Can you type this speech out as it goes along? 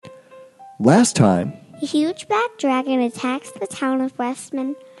Last time, a huge black dragon attacks the town of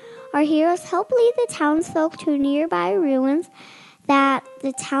Westman. Our heroes help lead the townsfolk to nearby ruins that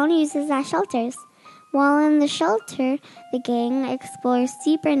the town uses as shelters. While in the shelter, the gang explores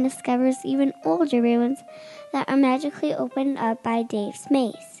deeper and discovers even older ruins that are magically opened up by Dave's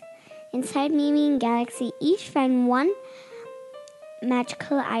maze. Inside Mimi and Galaxy each find one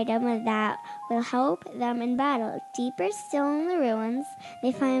magical item that will help them in battle. Deeper still in the ruins,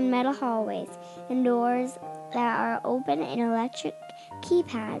 they find metal hallways and doors that are open and electric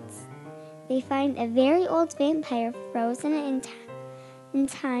keypads. They find a very old vampire frozen in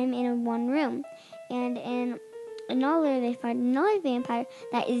time in one room. And in another, they find another vampire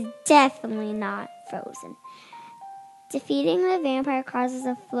that is definitely not frozen. Defeating the vampire causes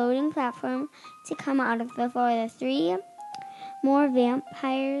a floating platform to come out of the floor. The three more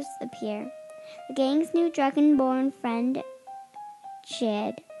vampires appear. The gang's new dragon-born friend,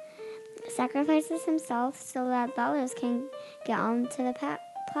 Jed, sacrifices himself so that the others can get onto the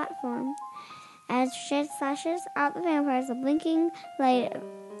platform. As Jed slashes out the vampires, a blinking light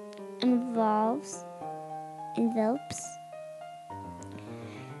envelops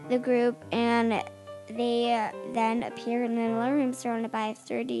the group, and they then appear in another room surrounded by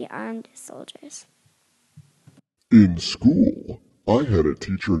 30 armed soldiers. In school, I had a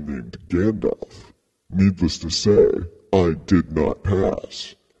teacher named Gandalf. Needless to say, I did not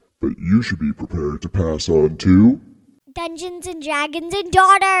pass. But you should be prepared to pass on to Dungeons and Dragons and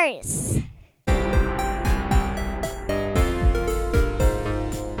Daughters!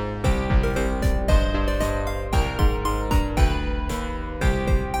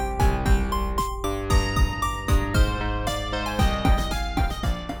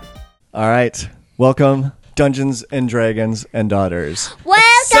 all right, welcome, Dungeons and Dragons and Daughters. Welcome!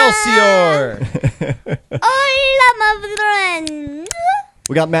 Excelsior! Hola, my friend!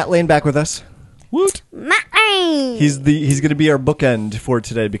 We got Matt Lane back with us. Woot! Matt Lane! He's going to be our bookend for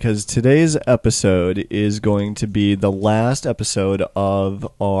today because today's episode is going to be the last episode of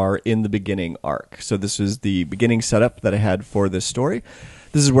our In the Beginning arc. So this is the beginning setup that I had for this story.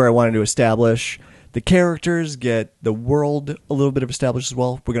 This is where I wanted to establish the characters, get the world a little bit of established as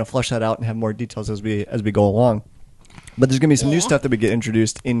well. We're going to flesh that out and have more details as we go along. But there's going to be some new stuff that we get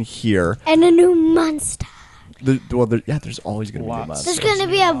introduced in here. And a new monster. There's always going to be new monsters. There's going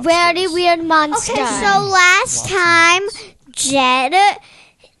to be a very weird monster. Okay, so last time, Jed,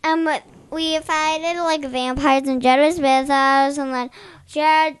 we fighted like vampires, and Jed was with us, and then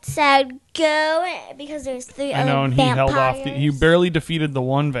Jed said go because there's three other vampires. I know, and he held off. He barely defeated the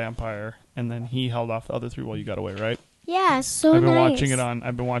one vampire, and then he held off the other three while you got away, right? Yeah, so I've been nice.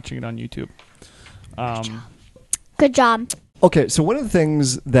 I've been watching it on YouTube. Good job. Okay, so one of the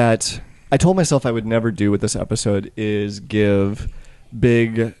things that I told myself I would never do with this episode is give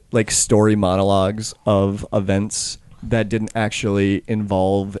big story monologues of events that didn't actually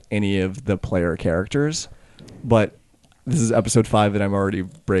involve any of the player characters. But this is episode 5 and I'm already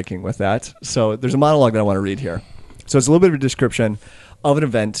breaking with that. So there's a monologue that I want to read here. So it's a little bit of a description of an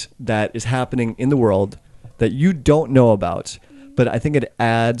event that is happening in the world that you don't know about, but I think it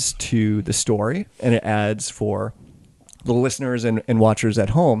adds to the story and it adds for the listeners and watchers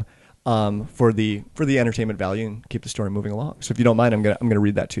at home for the entertainment value and keep the story moving along. So if you don't mind, I'm gonna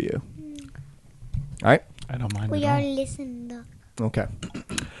read that to you. All right? I don't mind. We are listening. Okay.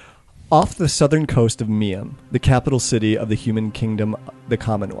 Off the southern coast of Miam, the capital city of the human kingdom, the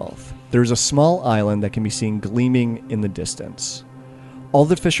Commonwealth, there is a small island that can be seen gleaming in the distance. All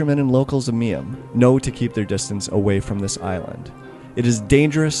the fishermen and locals of Miam know to keep their distance away from this island. It is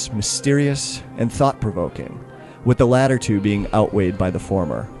dangerous, mysterious, and thought-provoking, with the latter two being outweighed by the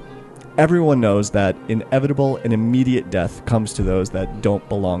former. Everyone knows that inevitable and immediate death comes to those that don't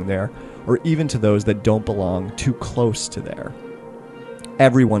belong there, or even to those that don't belong too close to there.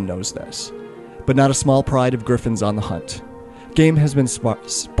 Everyone knows this, but not a small pride of griffins on the hunt. Game has been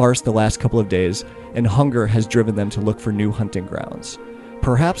sparse the last couple of days, and hunger has driven them to look for new hunting grounds.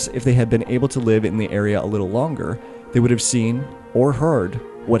 Perhaps if they had been able to live in the area a little longer, they would have seen or heard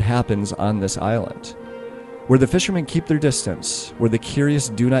what happens on this island. Where the fishermen keep their distance, where the curious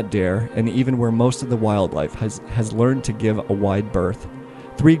do not dare, and even where most of the wildlife has learned to give a wide berth,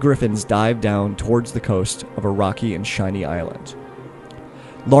 3 griffins dive down towards the coast of a rocky and shiny island.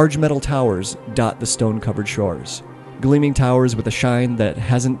 Large metal towers dot the stone-covered shores. Gleaming towers with a shine that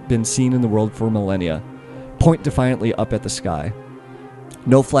hasn't been seen in the world for millennia point defiantly up at the sky.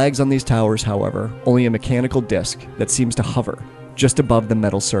 No flags on these towers, however, only a mechanical disc that seems to hover just above the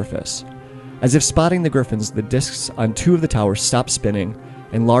metal surface. As if spotting the griffins, the discs on 2 of the towers stop spinning,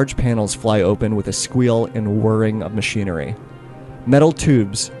 and large panels fly open with a squeal and whirring of machinery. Metal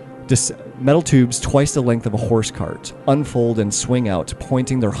tubes Metal tubes twice the length of a horse cart unfold and swing out,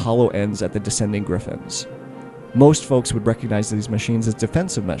 pointing their hollow ends at the descending griffins. Most folks would recognize these machines as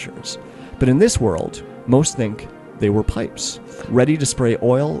defensive measures, but in this world, most think they were pipes, ready to spray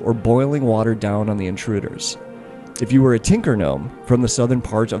oil or boiling water down on the intruders. If you were a tinker gnome from the southern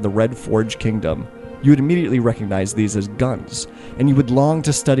part of the Red Forge Kingdom, you would immediately recognize these as guns, and you would long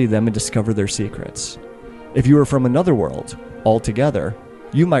to study them and discover their secrets. If you were from another world altogether,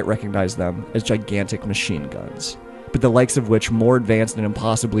 you might recognize them as gigantic machine guns, but the likes of which more advanced and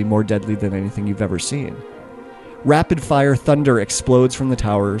impossibly more deadly than anything you've ever seen. Rapid-fire thunder explodes from the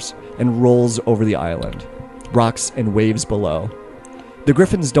towers and rolls over the island, rocks and waves below. The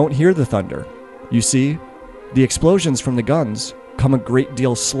griffins don't hear the thunder. You see, the explosions from the guns come a great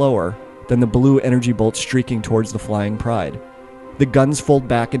deal slower than the blue energy bolts streaking towards the flying pride. The guns fold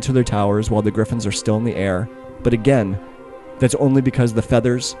back into their towers while the griffins are still in the air, but again, that's only because the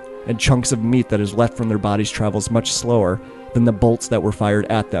feathers and chunks of meat that is left from their bodies travels much slower than the bolts that were fired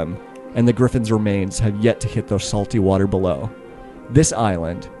at them, and the griffins' remains have yet to hit the salty water below. This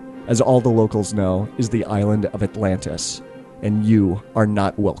island, as all the locals know, is the island of Atlantis, and you are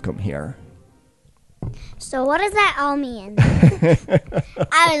not welcome here. So what does that all mean?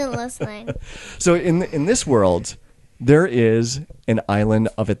 I wasn't listening. So in this world, there is an island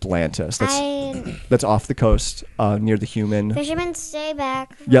of Atlantis that's off the coast near the human. Fishermen, stay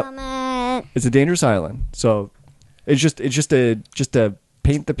back Yep. from it. It's a dangerous island. So it's just to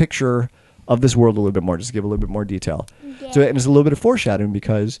paint the picture of this world a little bit more, just to give a little bit more detail. Yeah. So and it's a little bit of foreshadowing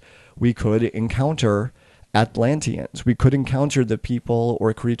because we could encounter Atlanteans. We could encounter the people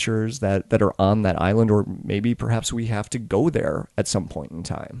or creatures that are on that island, or maybe perhaps we have to go there at some point in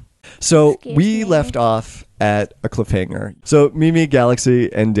time. So Excuse we me. left off at a cliffhanger. So Mimi,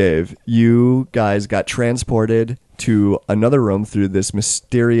 Galaxy, and Dave, you guys got transported to another room through this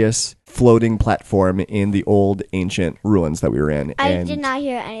mysterious floating platform in the old ancient ruins that we were in. I And did not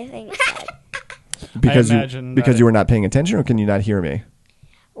hear anything you said. because I you, imagine because that- you were not paying attention, or can you not hear me?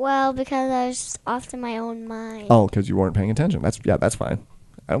 Well, because I was just off to my own mind. Oh, because you weren't paying attention. That's fine.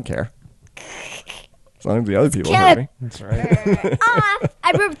 I don't care. As long as the other people Kill hear it. me. That's right. Off!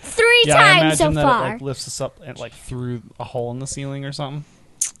 I moved 3 Yeah, I times so imagine that far. it like lifts us up and like through a hole in the ceiling or something,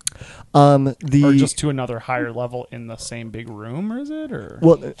 Or or just to another higher level in the same big room, or is it? Or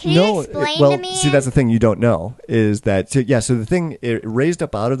Well, Can you no. explain Well, to me? see, that's the thing you don't know is that. So the thing it raised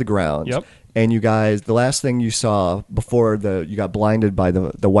up out of the ground. Yep. And you guys, the last thing you saw before you got blinded by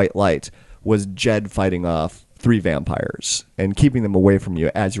the white light was Jed fighting off 3 vampires and keeping them away from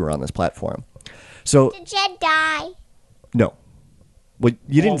you as you were on this platform. So Did Jed die? no, well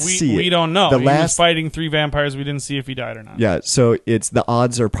you didn't see it. We don't know. The He was last fighting 3 vampires. We didn't see if he died or not. Yeah, so the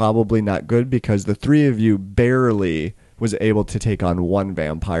odds are probably not good because the 3 of you barely was able to take on 1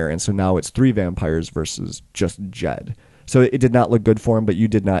 vampire, and so now it's 3 vampires versus just Jed. So it did not look good for him, but you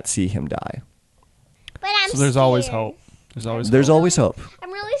did not see him die. But I'm So there's always scared. hope. There's There's hope. always hope.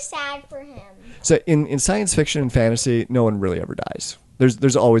 I'm really sad for him. So in science fiction and fantasy, no one really ever dies.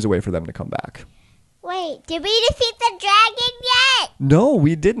 There's always a way for them to come back. Wait, did we defeat the dragon yet? No,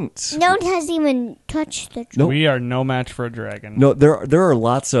 we didn't. No one has even touched the dragon. Nope. We are no match for a dragon. No, there are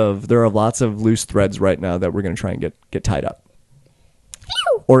lots of loose threads right now that we're going to try and get tied up.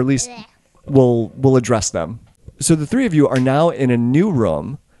 Phew! Or at least Blech. we'll address them. So the 3 of you are now in a new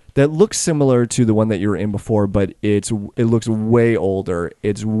room that looks similar to the one that you were in before, but it looks way older.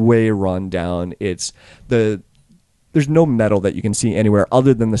 It's way run down. There's no metal that you can see anywhere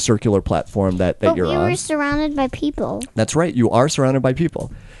other than the circular platform that But you're we on. were surrounded by people. That's right. You are surrounded by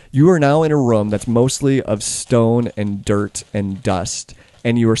people. You are now in a room that's mostly of stone and dirt and dust,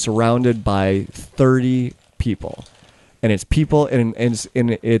 and you are surrounded by 30 people. And it's people, and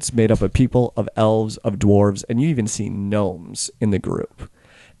it's made up of people, of elves, of dwarves, and you even see gnomes in the group.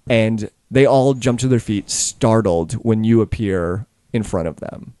 And they all jump to their feet, startled when you appear in front of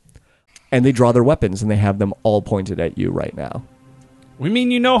them. And they draw their weapons, and they have them all pointed at you right now. We mean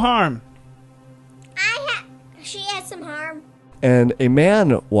you no harm. She has some harm. And a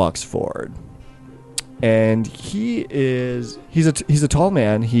man walks forward, and he's a tall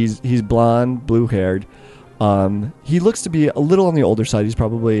man. He's blonde, blue haired. He looks to be a little on the older side. He's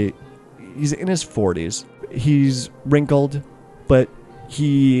in his 40s. He's wrinkled, but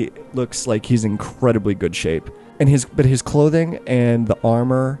he looks like he's in incredibly good shape. And his clothing and the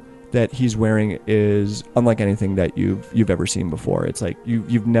armor that he's wearing is unlike anything that you've ever seen before. It's like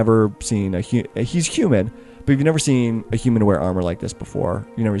you've never seen he's human, but you've never seen a human wear armor like this before.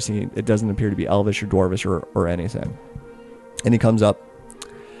 You've never seen it. Doesn't appear to be elvish or dwarvish or anything. And he comes up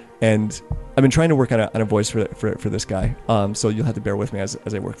And I've been trying to work on a voice for this guy. So you'll have to bear with me as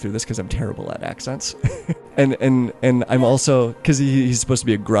I work through this because I'm terrible at accents. and I'm also, because he's supposed to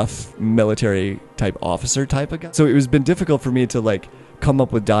be a gruff military type officer type of guy. So it was been difficult for me to like come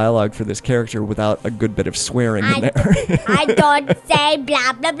up with dialogue for this character without a good bit of swearing in there. I don't say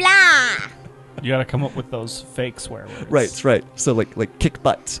blah, blah, blah. You got to come up with those fake swear words. Right. So like kick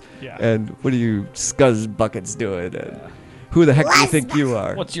butts. Yeah. And what are you scuzz buckets doing? And who the heck do you think you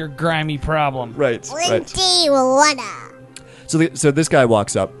are? What's your grimy problem? Right. Lindsay water. So this guy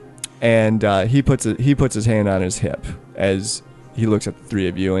walks up, and he puts his hand on his hip as he looks at the three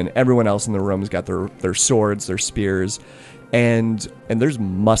of you, and everyone else in the room has got their swords, their spears, and there's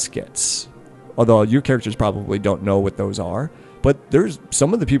muskets. Although your characters probably don't know what those are, but there's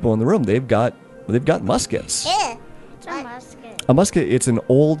some of the people in the room, they've got muskets. It's a musket. A musket, it's an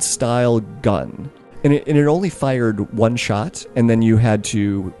old style gun. And it only fired one shot, and then you had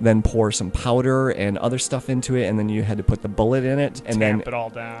to then pour some powder and other stuff into it, and then you had to put the bullet in it, and Tamp it all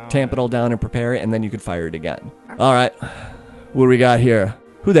down. tamp it all down and prepare it, and then you could fire it again. All right, what do we got here?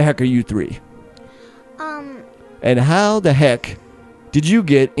 Who the heck are you three? And how the heck did you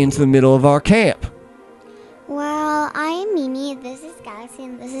get into the middle of our camp? Well, I am Mimi. This is Galaxy,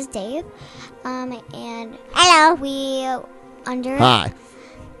 and this is Dave. And hello. We Hi.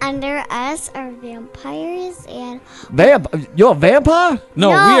 Under us are vampires and You're a vampire?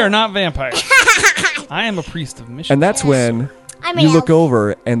 No, No. we are not vampires. I am a priest of Michigan. And that's when I'm you an look elf.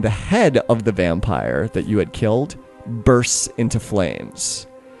 over, and the head of the vampire that you had killed bursts into flames.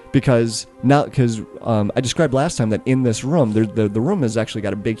 Because I described last time that in this room, the room has actually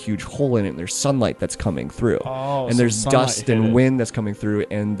got a big, huge hole in it, and there's sunlight that's coming through. Oh, and so there's sunlight dust hit and it. wind that's coming through,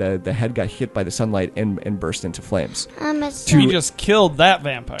 and the head got hit by the sunlight and burst into flames. it's We just killed that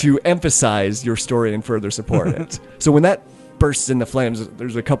vampire. To emphasize your story and further support it. So when that bursts into flames,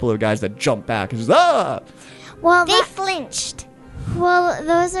 there's a couple of guys that jump back and just, well, they flinched. Well,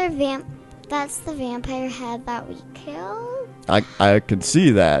 those are that's the vampire head that we killed. I can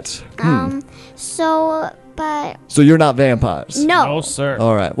see that. So you're not vampires? No, sir.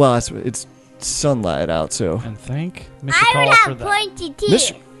 All right. Well, it's sunlight out, so. And thank I Mr. don't Call for have that. pointy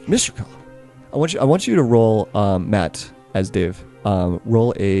teeth. Mr. Call, I want you to roll, Matt as Dave.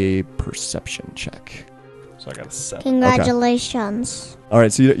 Roll a perception check. So I got a 7. Congratulations. All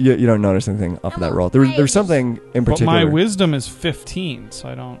right. So you don't notice anything off of that roll. There's something in But particular. my wisdom is 15, so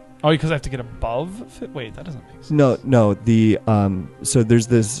I don't... Oh, because I have to get above? Wait, that doesn't make sense. No. The so there's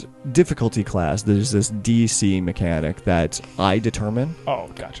this difficulty class. There's this DC mechanic that I determine, Oh,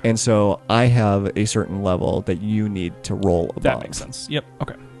 gotcha. and so I have a certain level that you need to roll above. That makes sense. Yep,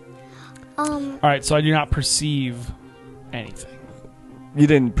 okay. Um, All right, so I do not perceive anything. You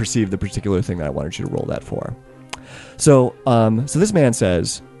didn't perceive the particular thing that I wanted you to roll that for. So this man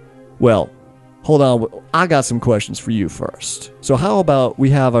says, well, hold on, I got some questions for you first. So how about we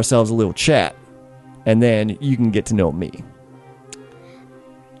have ourselves a little chat, and then you can get to know me.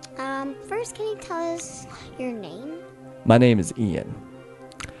 First, can you tell us your name? My name is Ian.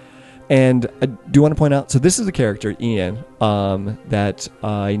 And I do want to point out, so this is a character, Ian, that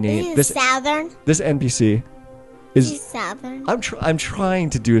I named. This is Southern. This NPC He's is. Southern. I'm trying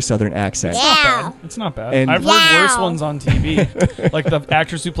to do a Southern accent. Yeah. It's not bad. And- I've heard worse Yeah. ones on TV. Like the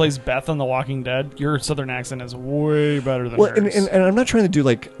actress who plays Beth on The Walking Dead. Your Southern accent is way better than Well, hers. and I'm not trying to do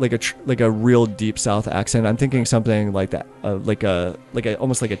like a real deep South accent. I'm thinking something like that, like a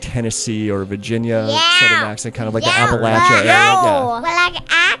almost like a Tennessee or Virginia Yeah. Southern accent, kind of like Yeah. the Appalachia area. Yeah. Well, like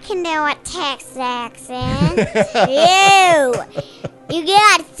I can do a Texas accent. you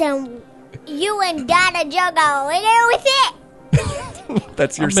got some. You and Donna Juggo. We go with it.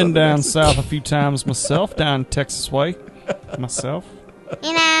 That's your. I've been Southern down accent. south a few times myself, down Texas way. Myself.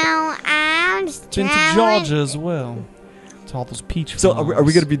 You know, I'm just Been to traveling. Georgia as well. To all those peach So are we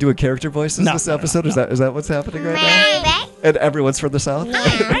farms. going to be doing character voices No, this no, no, episode? no. Is that what's happening right now? Maybe. And everyone's from the South.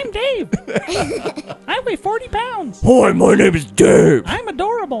 I'm Dave. I weigh 40 pounds. Hi, my name is Dave. I'm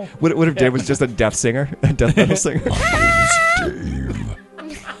adorable. What if Dave was just a deaf singer, a deaf metal singer? Dave.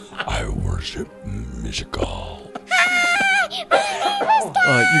 I worship Michigan.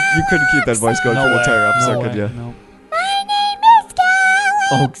 You couldn't keep that voice going No for the way. entire episode, No could way. you? No. My name is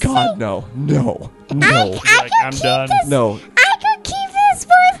Galaxy. Oh God, no. Like, I'm done. No. I could keep this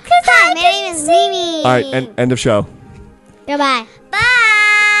voice because my name is Mimi. All right, end of show. Goodbye.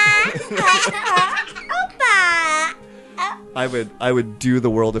 Bye. Bye. I would do the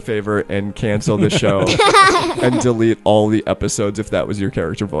world a favor and cancel the show and delete all the episodes if that was your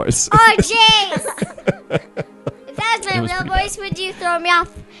character voice. Oh, jeez. If that was my was real pretty voice, would you throw me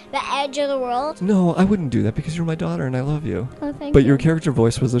off the edge of the world? No, I wouldn't do that because you're my daughter and I love you. Oh, thank But you. your character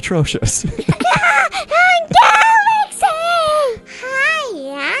voice was atrocious. Galaxy!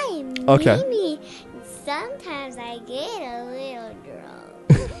 Hi, I'm Okay. Mimi. Sometimes I get a little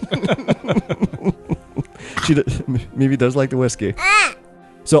drunk. Maybe does like the whiskey.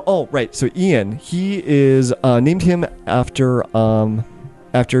 So, right. So Ian, he is named him after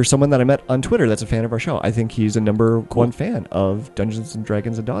someone that I met on Twitter that's a fan of our show. I think he's a number one fan of Dungeons and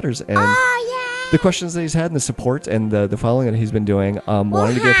Dragons and Daughters, and Oh, the questions that he's had and the support and the following that he's been doing.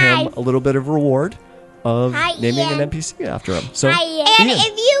 Wanted to give him a little bit of reward of Hi, naming Ian. an NPC after him. So, Hi, and Ian.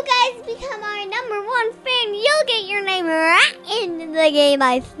 if you guys become our number one fan, you'll get your name right into the game,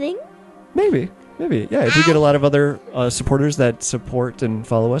 I think. Maybe. Yeah, if we get a lot of other supporters that support and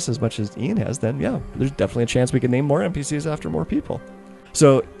follow us as much as Ian has, then yeah, there's definitely a chance we can name more NPCs after more people.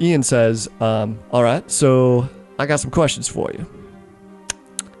 So Ian says, all right, so I got some questions for you.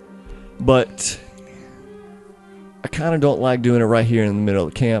 But I kind of don't like doing it right here in the middle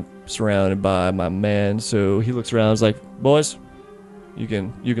of the camp, surrounded by my men. So he looks around and is like, boys, you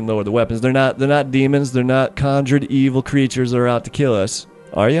can lower the weapons. They're not demons. They're not conjured evil creatures that are out to kill us.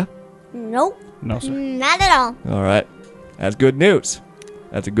 Are you? Nope. No, sir. Not at all. All right. That's good news.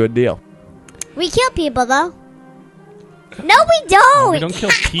 That's a good deal. We kill people, though. No, we don't. We don't kill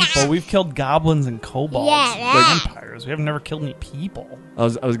people. We've killed goblins and kobolds. Yeah, that. Vampires. We have never killed any people. I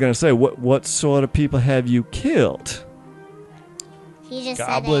was going to say, what sort of people have you killed? He just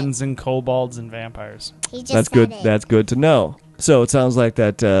Goblins and kobolds and vampires. said it. He just That's said good. it. That's good to know. So it sounds like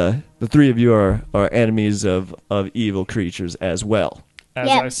that the three of you are enemies of evil creatures as well. As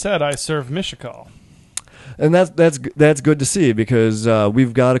Yep. I said, I serve Mishakal. And that's good to see because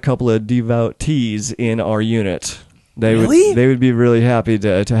we've got a couple of devotees in our unit. Really? They would be really happy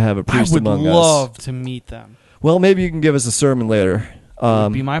to have a I priest would among us. love to meet them. Well, maybe you can give us a sermon later.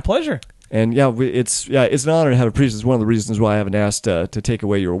 It'd be my pleasure. And it's an honor to have a priest. It's one of the reasons why I haven't asked to take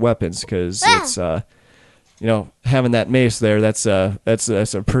away your weapons because it's having that mace there. That's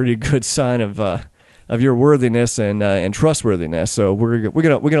a pretty good sign of your worthiness and trustworthiness. So we're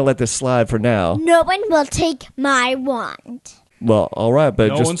gonna let this slide for now. No one will take my wand. Well, all right, but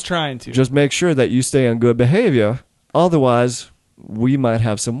No one's trying to. just make sure that you stay on good behavior. Otherwise, we might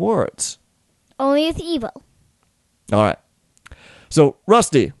have some words. Only with evil. All right. So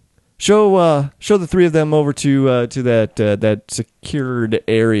Rusty, show the three of them over to that secured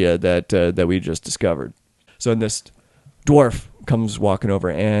area that we just discovered. So this dwarf comes walking over,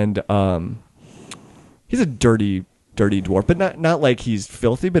 and he's a dirty dwarf, but not like he's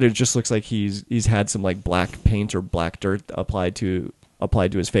filthy, but it just looks like he's had some like black paint or black dirt applied to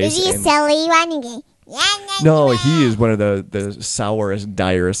his face. Is he and- silly one? No, he is one of the sourest,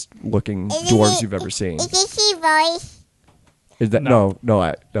 direst looking dwarves you've ever seen. Is he voice? Is that No. no?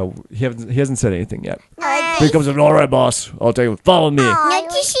 He hasn't said anything yet. He comes up. All right, boss. I'll take you. Follow me. No,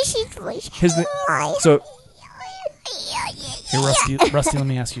 this is his voice. His so Hey, Rusty, let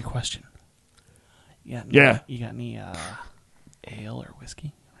me ask you a question. You got any ale or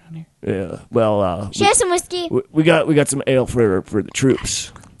whiskey around here? yeah. Well, Share some whiskey. we got some ale for the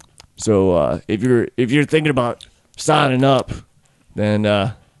troops. So if you're thinking about signing up, then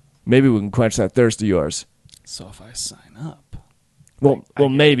maybe we can quench that thirst of yours. So if I sign up, Well, I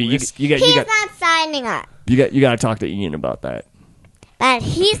get maybe you whiskey. He's not signing up. you got to talk to Ian about that. But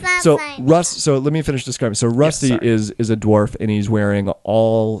he's not So signing So let me finish describing. So Rusty sorry. is a dwarf, and he's wearing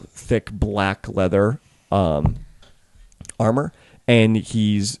all thick black leather armor, and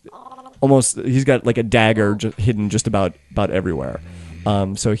he's got like a dagger hidden just about everywhere.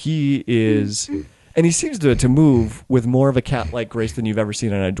 So he is, and he seems to move with more of a cat-like grace than you've ever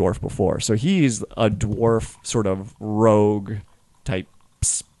seen in a dwarf before. So he's a dwarf sort of rogue type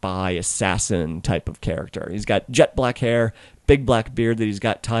spy assassin type of character. He's got jet black hair, big black beard that he's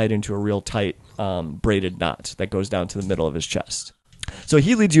got tied into a real tight braided knot that goes down to the middle of his chest. So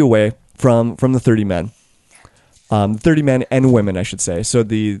he leads you away from the 30 men. 30 men and women, I should say. So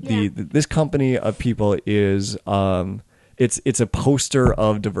this company of people is it's a poster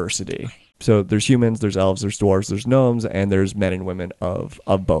of diversity. So there's humans, there's elves, there's dwarves, there's gnomes, and there's men and women of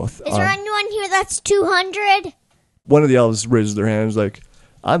both. Is there anyone here that's 200? One of the elves raises their hand and is like,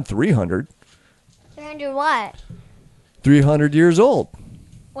 I'm 300. 300 what? 300 years old.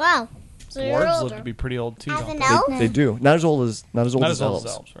 Wow. So you're dwarves older. look to be pretty old too. As Don't an they? elf? They do. Not as old as Not elves. as old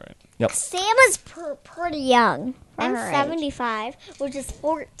as elves, right? Yep. Sam is pretty young. I'm 75, which is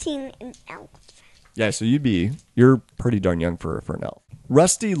 14 in elf. Yeah, so you're pretty darn young for an elf.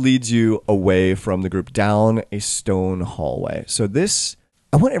 Rusty leads you away from the group down a stone hallway. So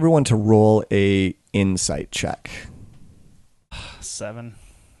I want everyone to roll a insight check. 7.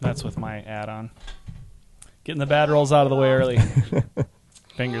 That's with my add-on. Getting the bad rolls out of the way early.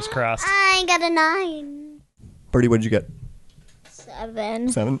 Fingers crossed. I got a 9. Birdie, what'd you get? 7.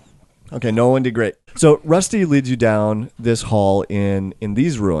 7? Okay, no one did great. So Rusty leads you down this hall in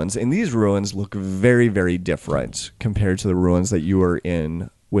these ruins. And these ruins look very, very different compared to the ruins that you were in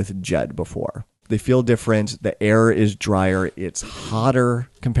with Jed before. They feel different. The air is drier. It's hotter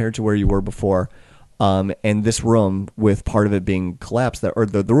compared to where you were before. And this room, with part of it being collapsed, or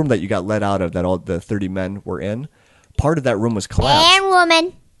the room that you got let out of that all the 30 men were in, part of that room was collapsed. And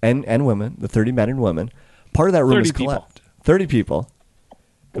woman. And women, the 30 men and women. Part of that room was 30 people. collapsed. 30 people.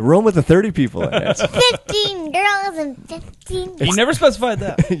 The room with the 30 people in it. 15 girls and 15 You never specified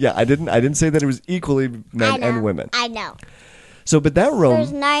that. Yeah, I didn't say that it was equally I men know. and women. I know. So, but that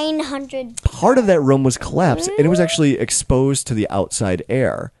There's room, 900. part of that room was collapsed, and it was actually exposed to the outside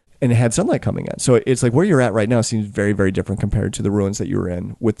air, and it had sunlight coming in. So it's like where you're at right now seems very, very different compared to the ruins that you were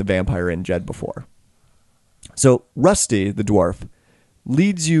in with the vampire and Jed before. So Rusty, the dwarf,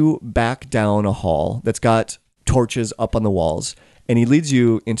 leads you back down a hall that's got torches up on the walls, and he leads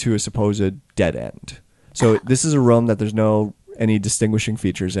you into a supposed dead end. So this is a room that there's no any distinguishing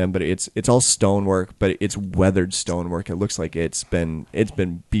features in, but it's all stonework, but it's weathered stonework. It looks like it's been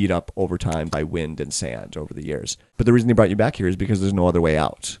beat up over time by wind and sand over the years. But the reason he brought you back here is because there's no other way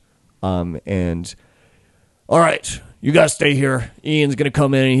out. And all right, you guys stay here. Ian's gonna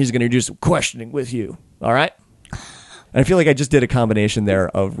come in and he's gonna do some questioning with you. All right. And I feel like I just did a combination there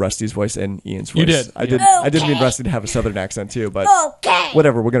of Rusty's voice and Ian's voice. You did. I did. Okay. I didn't mean Rusty to have a southern accent too, but Okay.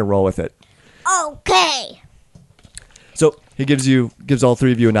 whatever. We're gonna roll with it. Okay. So he gives all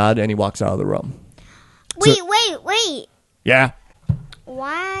three of you a nod, and he walks out of the room. Wait. Yeah.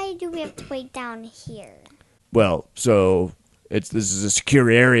 Why do we have to wait down here? Well, so this is a secure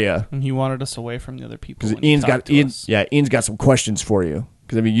area And he wanted us away from the other people. because when he talked to us. Ian's got some questions for you.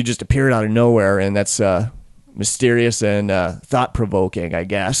 Because I mean, you just appeared out of nowhere, and that's mysterious and thought provoking, I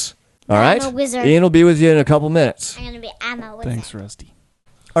guess. All I'm right. a wizard. Ian will be with you in a couple minutes. I'm a wizard. Thanks, Rusty.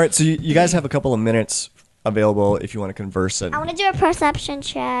 All right. So you guys have a couple of minutes available if you want to converse. And I want to do a perception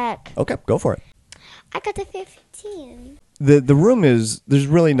check. okay, go for it. I got the 15. The room there's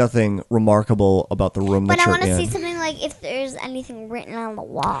really nothing remarkable about the room But that I you're want to in. see something like if there's anything written on the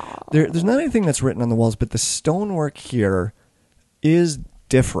wall. There's not anything that's written on the walls, but the stonework here is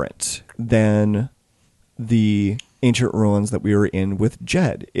different than the ancient ruins that we were in with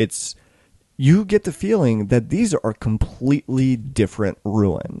Jed. You get the feeling that these are completely different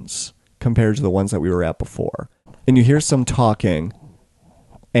ruins compared to the ones that we were at before. And you hear some talking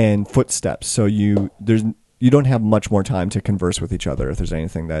and footsteps, so you don't have much more time to converse with each other if there's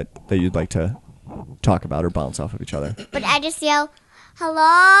anything that you'd like to talk about or bounce off of each other. But I just yell,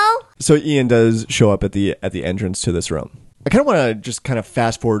 hello? So Ian does show up at the entrance to this room. I kind of want to just kind of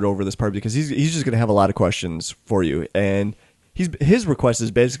fast forward over this part because he's just going to have a lot of questions for you, and his request is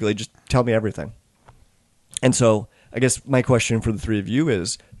basically just tell me everything. And so I guess my question for the three of you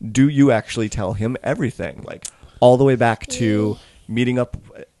is, do you actually tell him everything, like all the way back to meeting up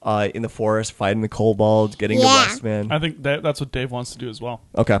in the forest, fighting the kobolds, getting to Yeah. Westman? I think that's what Dave wants to do as well.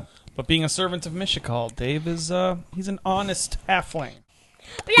 Okay. But being a servant of Mishakal, Dave is he's an honest halfling.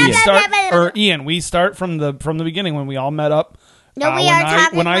 Ian, we start from the beginning when we all met up. No, we are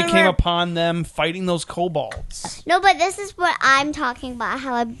talking when I when came we're- upon them fighting those kobolds. No, but this is what I'm talking about,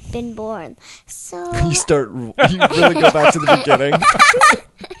 how I've been born. So, You really go back to the beginning.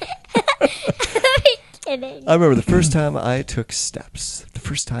 kidding. I remember the first time I took steps. The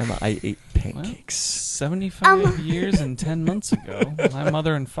first time I ate pancakes. 75 years and 10 months ago, my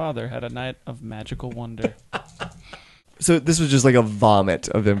mother and father had a night of magical wonder. So this was just like a vomit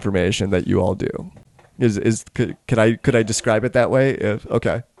of information that you all do. Could I describe it that way?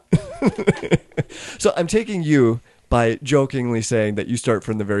 Okay. So I'm taking you by jokingly saying that you start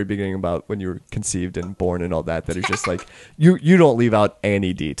from the very beginning about when you were conceived and born and all that. That is just like you don't leave out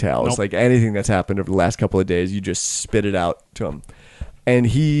any details. Nope. Like anything that's happened over the last couple of days, you just spit it out to him, and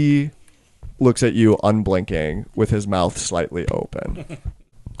he looks at you unblinking with his mouth slightly open.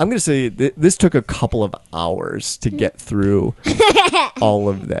 I'm going to say this took a couple of hours to get through all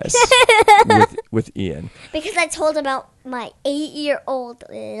of this with Ian. Because I told about my 8-year-old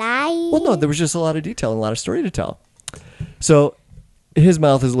lie. Well, no, there was just a lot of detail and a lot of story to tell. So his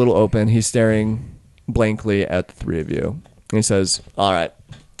mouth is a little open. He's staring blankly at the three of you. And he says, all right.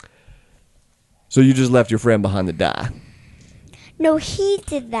 So you just left your friend behind to die. No, he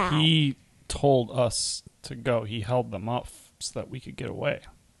did that. He told us to go. He held them up so that we could get away.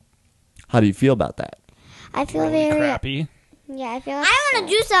 How do you feel about that? I feel Really very crappy. Yeah, I feel. I want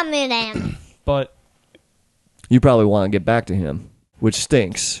to do something then. But You probably want to get back to him. which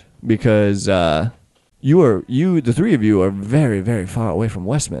stinks because the three of you are very, very far away from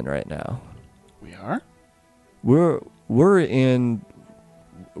Westman right now. We are? We're in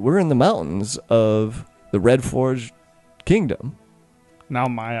the mountains of the Red Forge Kingdom. Now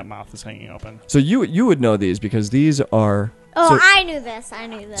my mouth is hanging open. So you would know these because these are. Oh, so, I knew this.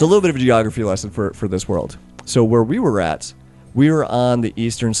 It's a little bit of a geography lesson for this world. So where we were at, we were on the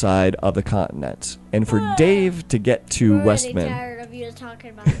eastern side of the continent, and for Dave to get to I'm Westman, tired of you talking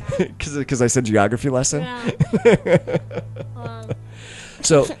about that. because I said geography lesson. Yeah.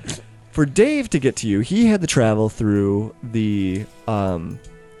 So, for Dave to get to you, he had to travel through the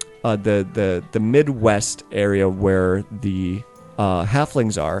Midwest area where the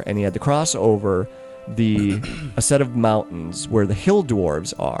halflings are, and he had to cross over a set of mountains where the hill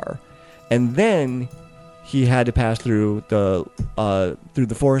dwarves are, and then he had to pass through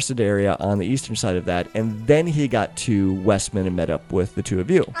the forested area on the eastern side of that, and then he got to Westman and met up with the two of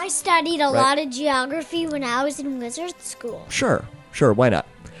you. I studied a lot of geography when I was in wizard school. Sure, why not?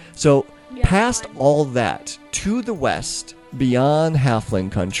 So, past all that, to the west, beyond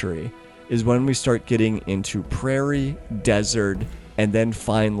Halfling country, is when we start getting into prairie, desert, and then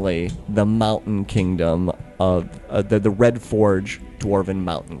finally the mountain kingdom of the Red Forge Dwarven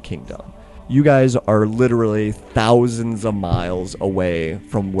Mountain Kingdom. You guys are literally thousands of miles away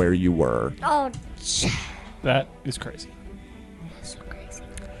from where you were. Oh, That is crazy. so crazy.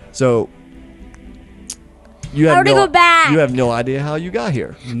 So, you I have wanna go back. You have no idea how you got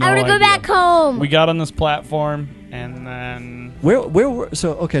here. No I want to go idea. back home. We got on this platform, and then Where were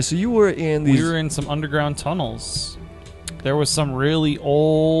so you were in these we were in some underground tunnels. There was some really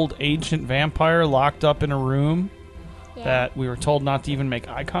old ancient vampire locked up in a room that we were told not to even make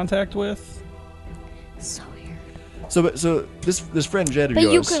eye contact with. So weird. So this friend Jed of But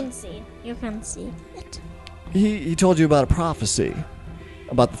you yours, couldn't see. You couldn't see it. he told you about a prophecy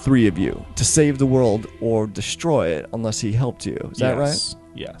about the three of you to save the world or destroy it unless he helped you. Is that right?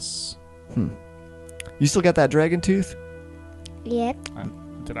 Yes. You still got that dragon tooth? Yep.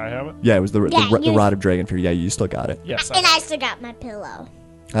 Did I have it? Yeah, it was the you- rod of dragon fear. Yeah, you still got it. Yes. And I still got my pillow.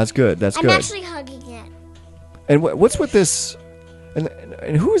 That's good. That's I'm good. actually hugging it. And what's with this? And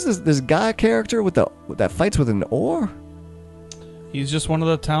who is this guy character with that fights with an oar? He's just one of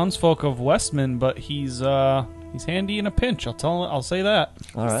the townsfolk of Westman, but he's handy in a pinch. I'll say that.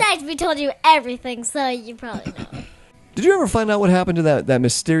 All right. Besides, we told you everything, so you probably know. Did you ever find out what happened to that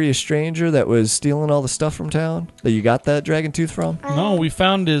mysterious stranger that was stealing all the stuff from town that you got that dragon tooth from? No, we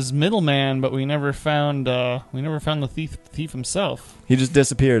found his middleman, but we never found the thief himself. He just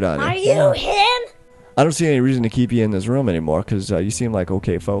disappeared on Are you. you him? I don't see any reason to keep you in this room anymore because you seem like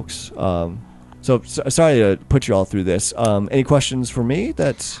okay folks. So sorry to put you all through this. Any questions for me?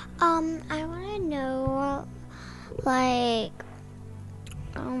 I want to know,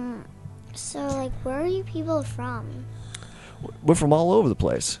 where are you people from? We're from all over the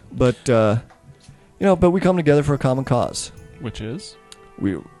place, but but we come together for a common cause. Which is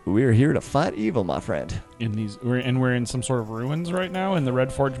We're here to fight evil, my friend. we're in some sort of ruins right now in the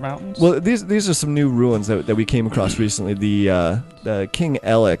Red Forge Mountains. Well, these are some new ruins that we came across recently. The King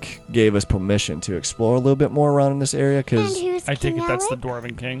Alec gave us permission to explore a little bit more around in this area And because who's I take King it that's the Alec?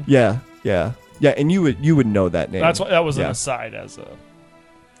 Dwarven King. yeah, and you would know that name. That was an Yeah. aside as a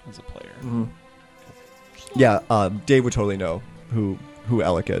player. Mm-hmm. Yeah, Dave would totally know who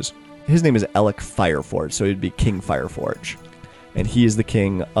Alec is. His name is Alec Fireforge, so it'd be King Fireforge, and he is the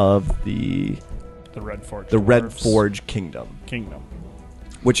king of the Red Forge. Red Dwarves Forge Kingdom,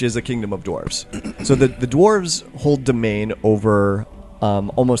 which is a kingdom of dwarves. So the dwarves hold domain over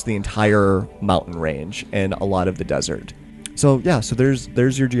almost the entire mountain range and a lot of the desert. So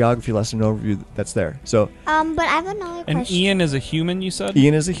there's your geography lesson overview that's there. So But I have another And question. Ian is a human, you said?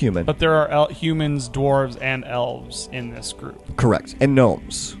 Ian is a human, But there are humans, dwarves, and elves in this group. correct, and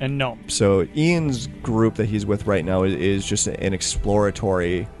gnomes. And gnomes. So Ian's group that he's with right now is just an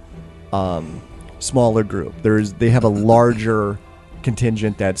exploratory, smaller group. They have a larger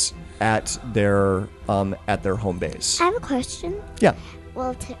contingent that's at their home base. I have a question. Yeah,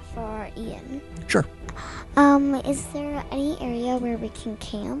 Well, for Ian. sure. Is there any area where we can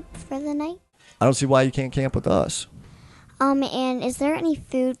camp for the night? I don't see why you can't camp with us. And is there any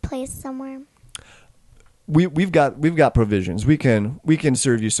food place somewhere? We've got provisions. We can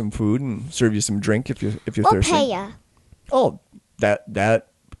serve you some food and serve you some drink if you're We'll thirsty. pay ya. Oh, that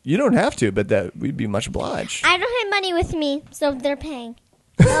you don't have to, but that we'd be much obliged. I don't have money with me, so they're paying.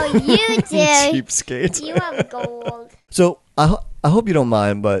 Oh, you do. Cheapskate. You have gold. So I hope you don't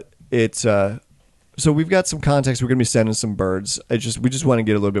mind, but it's so we've got some context. We're gonna be sending some birds. We just want to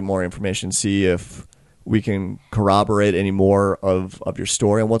get a little bit more information, see if we can corroborate any more of your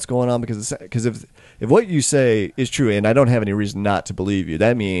story and what's going on, because if what you say is true, and I don't have any reason not to believe you,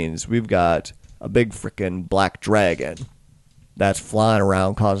 that means we've got a big freaking black dragon that's flying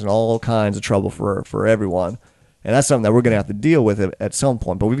around causing all kinds of trouble for everyone, and that's something that we're going to have to deal with at some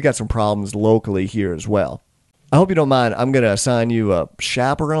point. But we've got some problems locally here as well. I hope you don't mind. I'm going to assign you a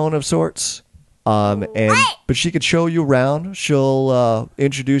chaperone of sorts. But she could show you around. She'll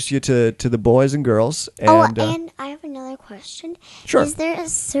introduce you to the boys and girls. And, and I have another question. Sure. Is there a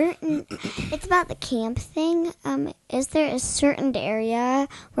certain? It's about the camp thing. Is there a certain area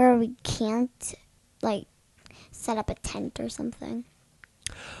where we can't like set up a tent or something?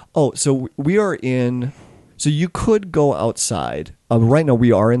 Oh, so we are in. So you could go outside. Right now,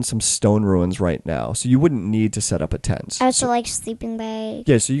 we are in some stone ruins right now, so you wouldn't need to set up a tent. Oh, so like sleeping bag.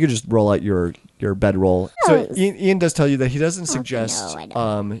 Yeah, so you could just roll out your bedroll. So Ian does tell you that he doesn't suggest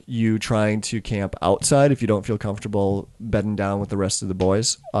you trying to camp outside if you don't feel comfortable bedding down with the rest of the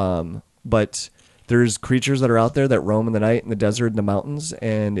boys. But there's creatures that are out there that roam in the night in the desert and the mountains,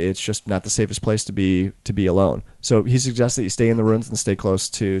 and it's just not the safest place to be alone. So he suggests that you stay in the ruins and stay close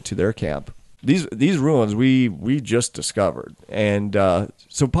to their camp. These ruins we just discovered, and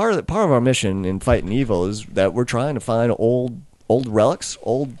so part of our mission in fighting evil is that we're trying to find old relics,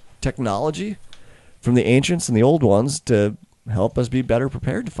 old technology from the ancients and the old ones to help us be better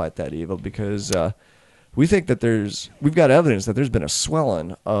prepared to fight that evil. Because we think that we've got evidence that there's been a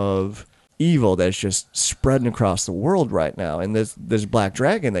swelling of evil that's just spreading across the world right now, and this black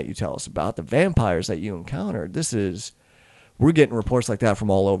dragon that you tell us about, the vampires that you encountered, we're getting reports like that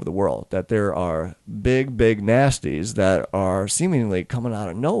from all over the world, that there are big nasties that are seemingly coming out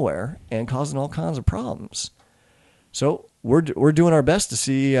of nowhere and causing all kinds of problems. So we're doing our best to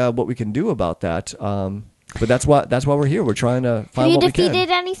see what we can do about that. But that's why we're here. We're trying to find what we can. Have you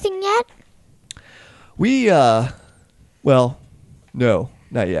defeated anything yet? Well, no,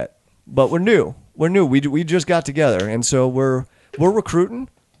 not yet. But we're new. We just got together, and so we're recruiting.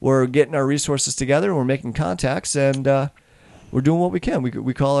 We're getting our resources together, and we're making contacts, and we're doing what we can.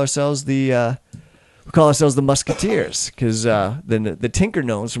 We call ourselves the Musketeers, because the Tinker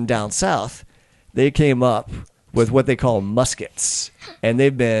Gnomes from down south, they came up with what they call muskets, and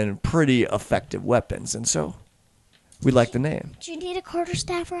they've been pretty effective weapons, and so we like the name. Do you need a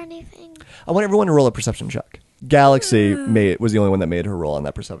quarterstaff or anything? I want everyone to roll a perception check. Galaxy was the only one that made her roll on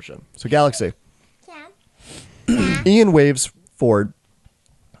that perception. So Galaxy. Yeah. Ian waves forward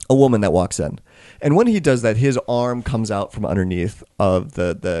a woman that walks in. And when he does that, his arm comes out from underneath of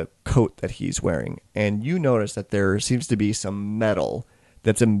the coat that he's wearing. And you notice that there seems to be some metal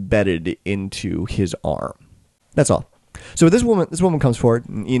that's embedded into his arm. That's all. So this woman comes forward,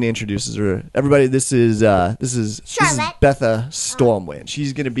 and Ian introduces her. Everybody, this is Betha Stormwind.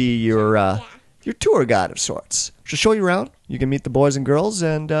 She's going to be your tour guide of sorts. She'll show you around. You can meet the boys and girls,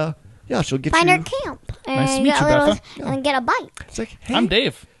 and she'll get Find you. our camp. Nice to meet you, Betha. And get a bite. It's like, hey, I'm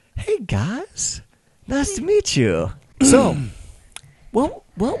Dave. Hey guys, nice to meet you. So, what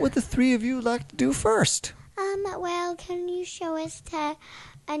would the three of you like to do first? Well, can you show us to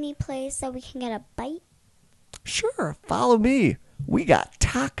any place that we can get a bite? Sure, follow me. We got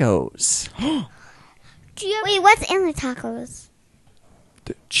tacos. Wait, what's in the tacos?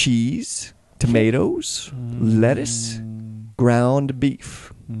 Cheese, tomatoes, lettuce, ground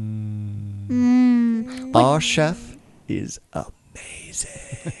beef. Our chef is amazing. Is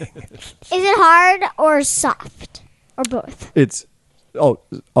it hard or soft? Or both? It's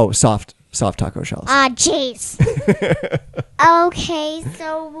soft taco shells. Jeez. Okay,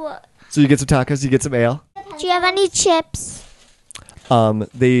 so So you get some tacos, you get some ale. do you have any chips?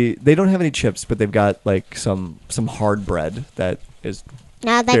 They don't have any chips, but they've got like some hard bread that is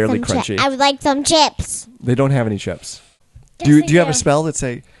No, I'd like fairly some crunchy. chips. I would like some chips. They don't have any chips. Yes, Do they you have do. a spell that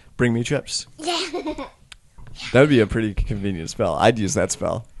say "Bring me chips"? Yeah. That would be a pretty convenient spell. I'd use that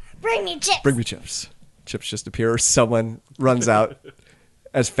spell. Bring me chips. Bring me chips. Chips just appear. Someone runs out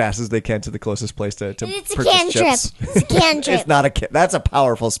as fast as they can to the closest place to It's a purchase cantrip. chips. It's a cantrip. It's not a can. That's a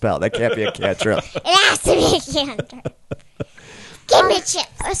powerful spell. That can't be a cantrip. It has to be a cantrip. Give me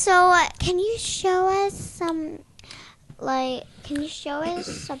chips. So, can you show us some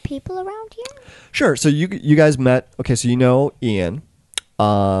people around here? Sure. So you guys met. Okay. So you know Ian.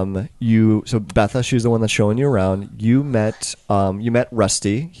 So Betha, she's the one that's showing you around. You met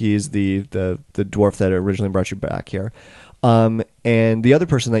Rusty. He's the dwarf that originally brought you back here. And the other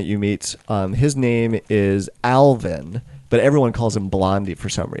person that you meet, his name is Alvin, but everyone calls him Blondie for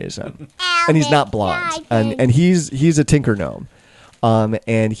some reason. And he's not blonde. And he's a tinker gnome.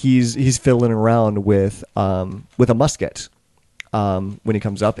 And he's fiddling around with a musket. when he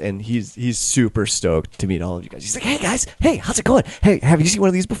comes up, and he's super stoked to meet all of you guys. He's like, "Hey guys, hey, how's it going? Hey, have you seen one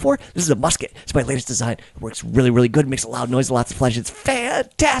of these before? This is a musket. It's my latest design. It works really, really good. Makes a loud noise, lots of flash. It's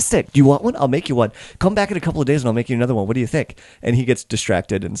fantastic. Do you want one? I'll make you one. Come back in a couple of days, and I'll make you another one. What do you think?" And he gets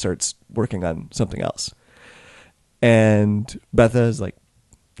distracted and starts working on something else. And Betha is like,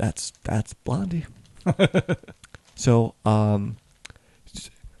 "That's Blondie." So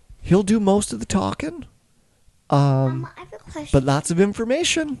he'll do most of the talking. I have a question. But lots of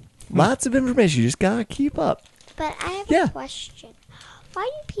information. Lots of information. You just gotta keep up. But I have Yeah. a question. Why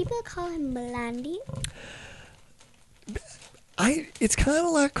do people call him Blondie? It's kind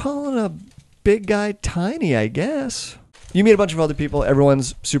of like calling a big guy tiny, I guess. You meet a bunch of other people.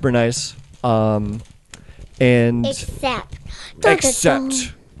 Everyone's super nice. And Except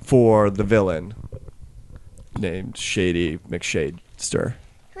for the villain named Shady McShadester.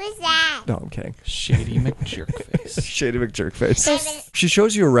 Who's that? No, I'm kidding. Shady McJerkface. Shady McJerkface. She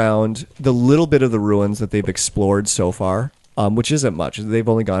shows you around the little bit of the ruins that they've explored so far, which isn't much. They've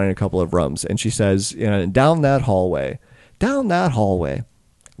only gone in a couple of rooms. And she says, down that hallway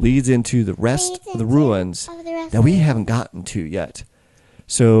leads into the rest of the ruins that we haven't gotten to yet.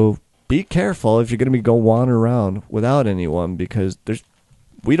 So be careful if you're going to go wandering around without anyone, because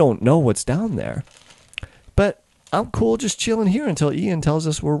we don't know what's down there. But I'm cool just chilling here until Ian tells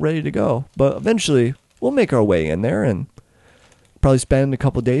us we're ready to go. But eventually, we'll make our way in there and probably spend a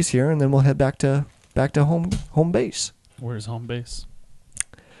couple days here, and then we'll head back to home base. Where's home base?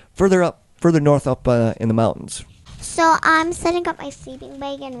 Further north up in the mountains. So I'm setting up my sleeping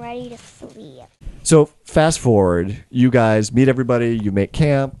bag and ready to sleep. So fast forward, you guys meet everybody, you make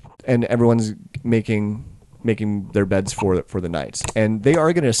camp, and everyone's making their beds for the night. And they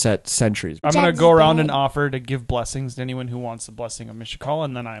are going to set sentries. I'm going to Jed's go around bed. and offer to give blessings to anyone who wants the blessing of Mishakal,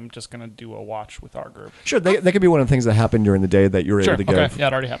 and then I'm just going to do a watch with our group. Sure, that could be one of the things that happened during the day that you were Sure, able to okay. give. Yeah,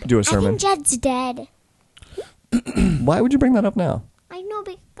 it already happened. Do a I sermon. think Jed's dead. Why would you bring that up now? I know,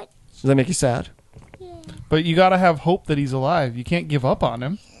 but Does that make you sad? yeah. But you got to have hope that he's alive. You can't give up on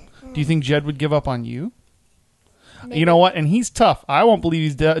him. Do you think Jed would give up on you? You know what? And he's tough. I won't believe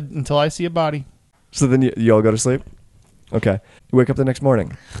he's dead until I see a body. So then you all go to sleep? Okay. You wake up the next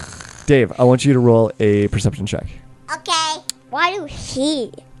morning. Dave, I want you to roll a perception check. Okay. Why do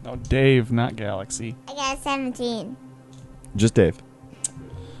he? No, Dave, not Galaxy. I got a 17. Just Dave.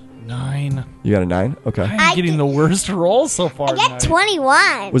 9. You got a 9? Okay. I'm getting the worst roll so far I get tonight.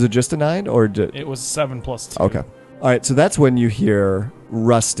 21. Was it just a 9 or did... It was 7 plus 2. Okay. All right, so that's when you hear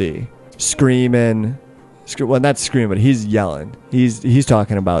Rusty screaming. Well, not screaming, but he's yelling. He's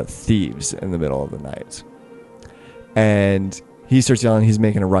talking about thieves in the middle of the night. And he starts yelling. He's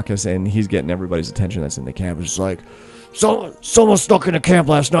making a ruckus, and he's getting everybody's attention that's in the camp. It's like, someone stuck in the camp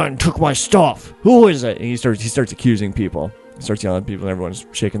last night and took my stuff. Who is it? And he starts accusing people. He starts yelling at people, and everyone's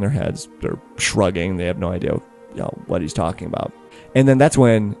shaking their heads. They're shrugging. They have no idea what he's talking about. And then that's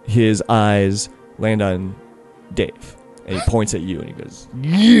when his eyes land on Dave, and he points at you, and he goes,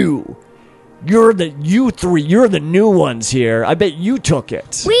 You're the new ones here. I bet you took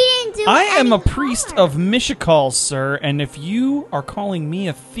it. We didn't do I am any a priest harm. of Mishakal, sir, and if you are calling me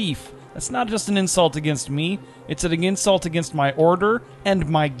a thief, that's not just an insult against me, it's an insult against my order and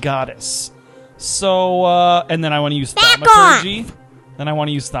my goddess. So, and then I want to use Back thaumaturgy. Then I want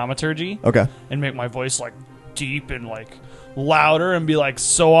to use thaumaturgy. Okay. And make my voice, like, deep and, like, louder and be like,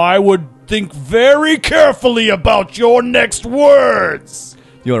 so I would think very carefully about your next words.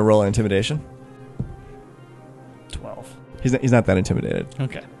 You want to roll an intimidation? 12. He's not that intimidated,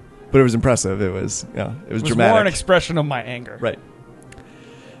 Okay. but it was impressive. It was It was dramatic. more an expression of my anger. Right.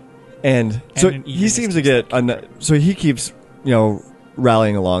 And so an he seems to get so he keeps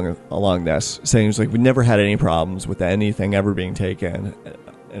rallying along this, saying it's like we never had any problems with anything ever being taken.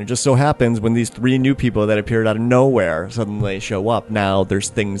 And it just so happens when these 3 new people that appeared out of nowhere suddenly show up, now there's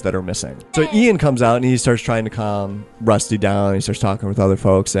things that are missing. So Ian comes out and he starts trying to calm Rusty down. He starts talking with other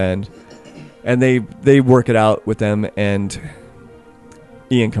folks, and they work it out with them. And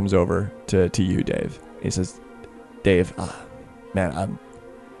Ian comes over to you, Dave. He says, Dave, man,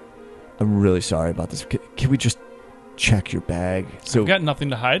 I'm really sorry about this. Can we just check your bag? So I've got nothing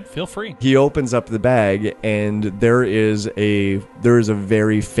to hide. Feel free. he opens up the bag, and there is a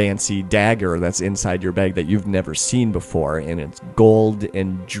very fancy dagger that's inside your bag that you've never seen before, and it's gold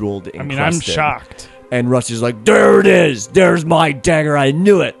and jeweled encrusted. I mean, I'm shocked. And Rusty's like, there it is. There's my dagger. I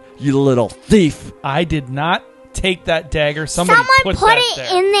knew it. You little thief. I did not take that dagger. Someone put put that it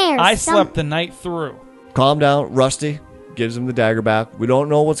there. in there. I slept the night through. Calm down. Rusty gives him the dagger back. We don't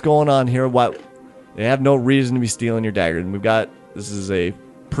know what's going on here. They have no reason to be stealing your dagger. And this is a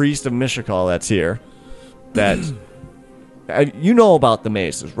priest of Mishakal that's here. That you know about the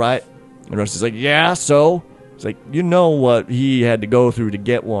maces, right? And Rusty's like, yeah, so? It's like, you know what he had to go through to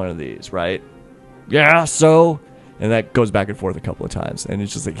get one of these, right? Yeah, so? And that goes back and forth a couple of times. And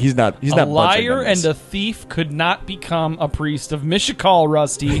it's just like, he's not A budging liar on and this. a thief could not become a priest of Mishakal,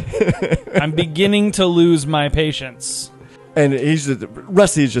 Rusty. I'm beginning to lose my patience. And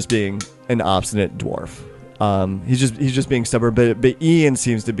Rusty's just being an obstinate dwarf. He's just being stubborn, but Ian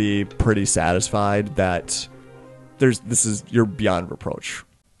seems to be pretty satisfied that you're beyond reproach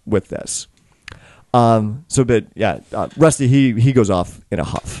with this. Rusty he goes off in a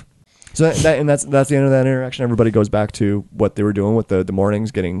huff. So that's the end of that interaction. Everybody goes back to what they were doing with the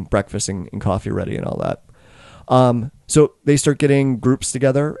mornings, getting breakfast and coffee ready and all that. So they start getting groups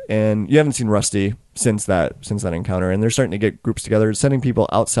together, and you haven't seen Rusty since that encounter, and they're starting to get groups together, sending people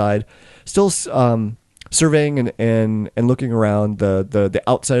outside, still surveying and looking around the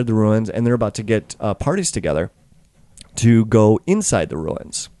outside of the ruins, and they're about to get parties together to go inside the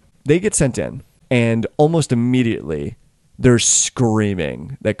ruins. They get sent in, and almost immediately there's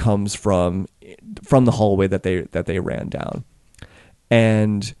screaming that comes from the hallway that they ran down,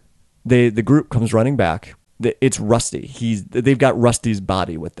 and the group comes running back. It's Rusty. They've got Rusty's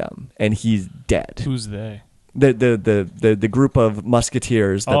body with them, and he's dead. Who's they? The group of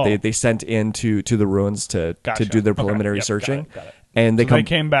musketeers that they sent into the ruins to do their preliminary searching. Got it. And They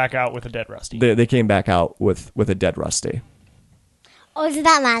came back out with a dead Rusty. They came back out with a dead Rusty. Oh, is it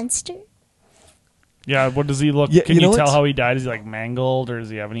that monster? Yeah, what does he look? Yeah, Can you you know tell what? how he died? Is he like mangled, or does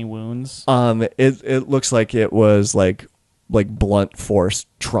he have any wounds? It looks like it was like blunt force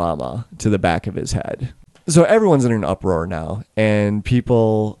trauma to the back of his head. So everyone's in an uproar now, and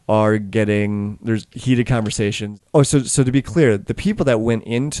people are there's heated conversations. Oh, so to be clear, the people that went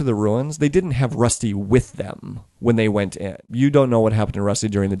into the ruins, they didn't have Rusty with them when they went in. You don't know what happened to Rusty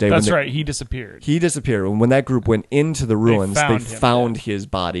during the day. That's right. He disappeared. He disappeared. When that group went into the ruins, they found him found dead. his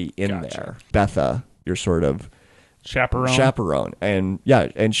body in Gotcha. there. Betha, your sort of Chaperone.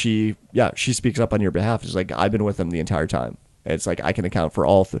 and she speaks up on your behalf. She's like, I've been with them the entire time. It's like I can account for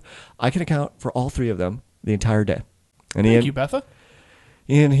all three of them the entire day. And Thank you, Betha.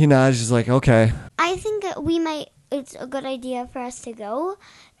 Ian, he nods. He's like, okay. I think that it's a good idea for us to go,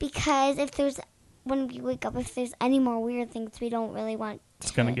 because when we wake up, if there's any more weird things, we don't really want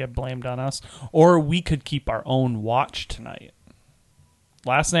It's going to get blamed on us. Or we could keep our own watch tonight.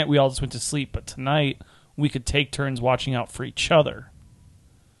 Last night we all just went to sleep, but tonight we could take turns watching out for each other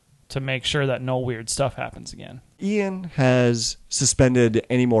to make sure that no weird stuff happens again. Ian has suspended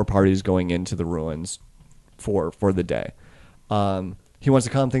any more parties going into the ruins for the day. He wants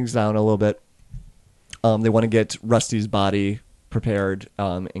to calm things down a little bit. They want to get Rusty's body prepared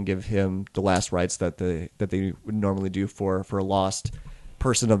and give him the last rites that they would normally do for a lost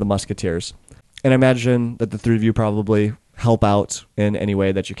person of the Musketeers. And I imagine that the three of you probably help out in any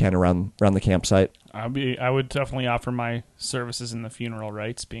way that you can around the campsite. I would definitely offer my services in the funeral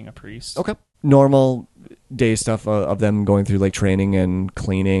rites, being a priest. Okay. Normal day stuff of them going through like training and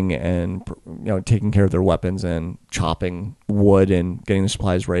cleaning and taking care of their weapons and chopping wood and getting the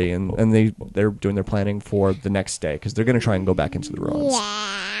supplies ready, and they're doing their planning for the next day because they're going to try and go back into the ruins.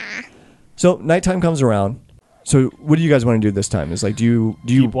 Yeah. So nighttime comes around. So what do you guys want to do this time? Is like do you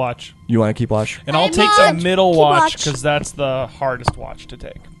Keep watch. You want to keep watch? And I'll Keep take the watch. middle Keep watch watch. because that's the hardest watch to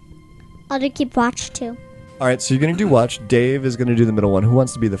take. I'll do keep watch too. All right, so you're going to do watch. Dave is going to do the middle one. Who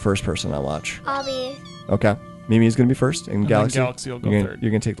wants to be the first person on watch? I'll be. Okay. Mimi's going to be first, and then Galaxy Galaxy will go you're third.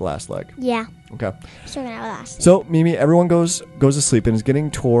 You're going to take the last leg. Yeah. Okay. Still gonna have last. So, Mimi, everyone goes to sleep and is getting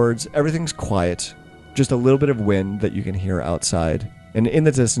towards, everything's quiet. Just a little bit of wind that you can hear outside. And in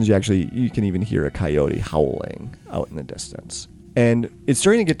the distance, you can even hear a coyote howling out in the distance. And it's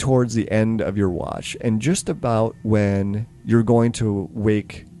starting to get towards the end of your watch. And just about when you're going to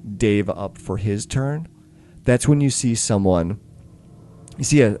wake Dave up for his turn, that's when you see someone, you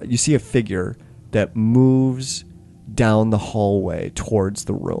see a figure that moves down the hallway towards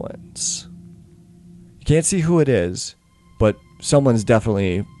the ruins. You can't see who it is, but someone's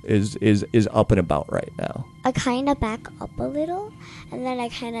definitely is up and about right now. I kind of back up a little, and then I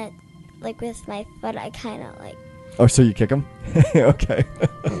kind of, like with my foot, I kind of like. Oh, so you kick him? Okay.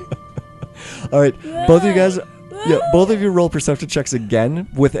 All right, both of you guys. Yeah, both of you roll perception checks again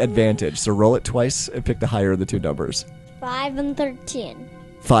with advantage. So roll it twice and pick the higher of the two numbers. 5 and 13.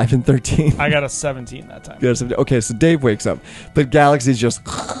 5 and 13. I got a 17 that time. Yes, okay, so Dave wakes up, but Galaxy's just.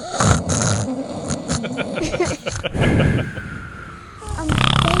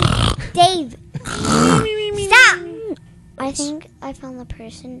 Dave! Stop! I think I found the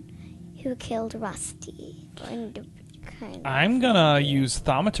person who killed Rusty. I'm going to use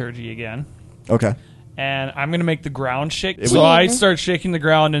thaumaturgy again. Okay. and I'm gonna make the ground shake. It So would- I start shaking the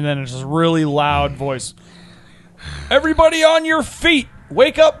ground, and then it's just really loud voice. Everybody on your feet!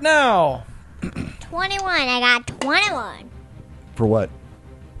 Wake up now! 21. I got 21. For what?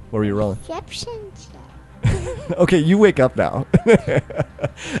 What were you rolling? Perception check. Okay, you wake up now.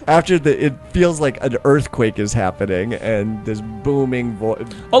 After it feels like an earthquake is happening, and this booming voice.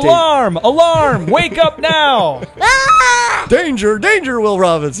 Alarm! Alarm! Wake up now! Ah! Danger! Danger! Will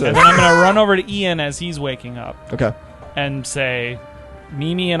Robinson. And then I'm gonna run over to Ian as he's waking up Okay. and say,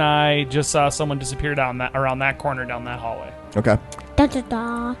 Mimi and I just saw someone disappear around that corner down that hallway. Okay. Da, da,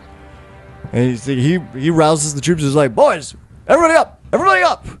 da. And he rouses the troops. He's like, boys, everybody up! Everybody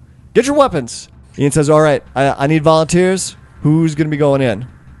up! Get your weapons. Ian says, all right, I need volunteers. Who's going to be going in?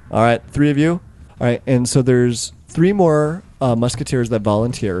 All right, 3 of you. All right, and so there's 3 more musketeers that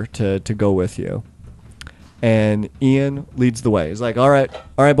volunteer to go with you. And Ian leads the way. He's like, all right,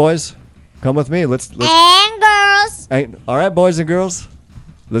 boys, come with me. Let's And girls. all right, boys and girls,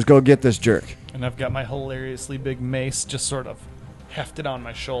 let's go get this jerk. And I've got my hilariously big mace just sort of hefted on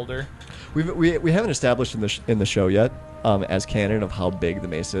my shoulder. We haven't established in the show yet as canon of how big the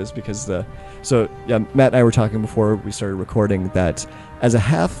mace is, because Matt and I were talking before we started recording that as a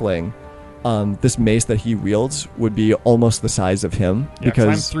halfling, this mace that he wields would be almost the size of him, Yeah, 'cause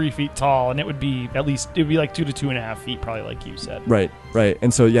because I'm 3 feet tall, and it would be like 2 to 2.5 feet, probably, like you said. right,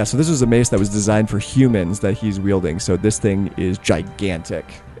 and so so this was a mace that was designed for humans that he's wielding. So this thing is gigantic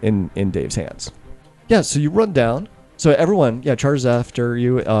in Dave's hands. Yeah, so you run down. So everyone, charges after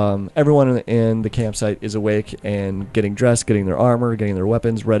you. Everyone in the campsite is awake and getting dressed, getting their armor, getting their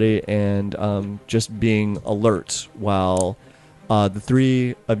weapons ready, and just being alert while the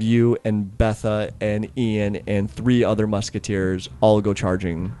 3 of you and Betha and Ian and 3 other musketeers all go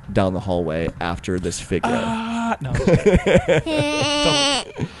charging down the hallway after this figure. No.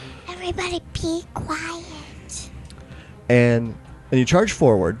 Everybody be quiet. And you charge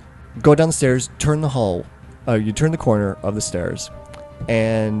forward, go down the stairs, turn the hall. You turn the corner of the stairs,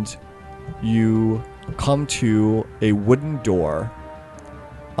 and you come to a wooden door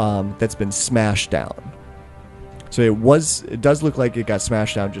that's been smashed down. So it does look like it got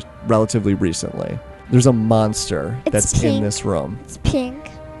smashed down just relatively recently. There's a monster It's that's pink. in this room. It's pink.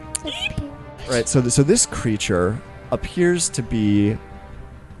 It's pink. Right. So this creature appears to be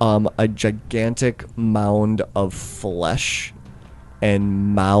a gigantic mound of flesh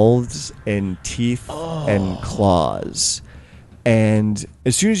and mouths and teeth and claws. And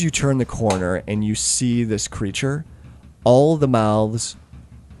as soon as you turn the corner and you see this creature, all the mouths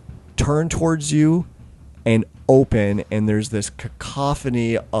turn towards you and open, and there's this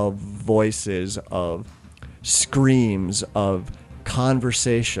cacophony of voices, of screams, of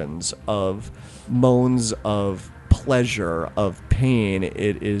conversations, of moans of pleasure, of pain.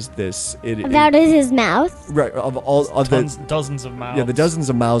 It is this. That is his mouth. Right, of all of Dozens of mouths. yeah, the dozens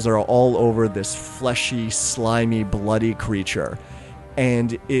of mouths are all over this fleshy, slimy, bloody creature,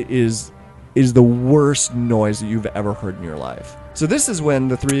 and it is the worst noise that you've ever heard in your life. So this is when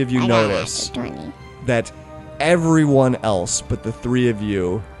the 3 of you I got notice a 20. that everyone else but the 3 of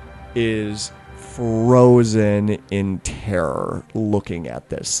you is frozen in terror looking at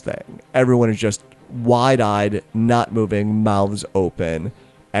this thing. Everyone is just wide-eyed, not moving, mouths open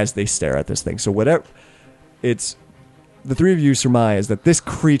as they stare at this thing. So the 3 of you surmise that this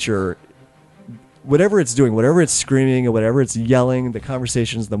creature, whatever it's doing, whatever it's screaming and whatever it's yelling, the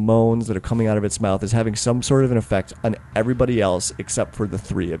conversations, the moans that are coming out of its mouth is having some sort of an effect on everybody else except for the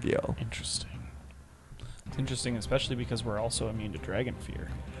 3 of you. Interesting. It's interesting, especially because we're also immune to dragon fear.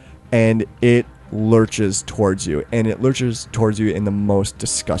 And it lurches towards you, and it lurches towards you in the most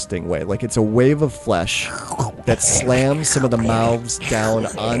disgusting way. Like it's a wave of flesh that slams some of the mouths down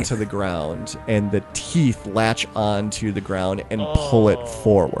onto the ground, and the teeth latch onto the ground and pull it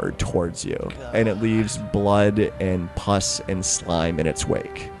forward towards you. And it leaves blood and pus and slime in its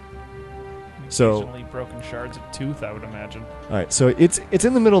wake. So, Occasionally broken shards of tooth, I would imagine. all right, so it's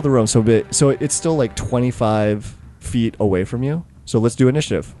in the middle of the room, so it's still like 25 feet away from you. So let's do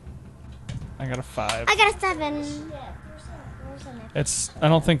initiative. I got a 5. I got a 7. I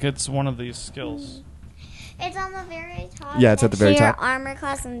don't think it's one of these skills. It's on the very top. Yeah, it's at the very Next to top. your armor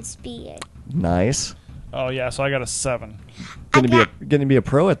class and speed. Nice. Oh yeah, so I got a 7. Gonna be a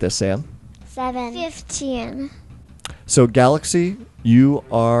pro at this, Sam. 7. 15. So Galaxy, you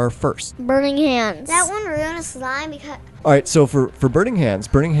are first. Burning hands. That one ruined a slime because. All right, so for Burning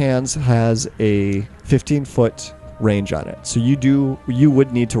Hands has a 15-foot range on it. So you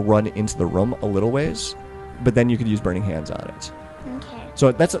would need to run into the room a little ways, but then you could use Burning Hands on it. Okay.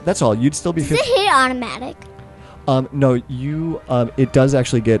 So that's all. You'd still be Does it 15. hit automatic? No, you. It does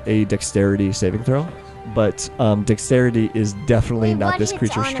actually get a dexterity saving throw, but dexterity is definitely Wait, not what this hits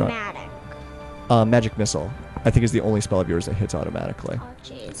creature's strong. automatic? Magic missile, I think, is the only spell of yours that hits automatically. Oh,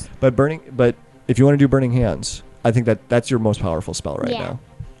 jeez. But if you want to do burning hands, I think that's your most powerful spell right Yeah. now.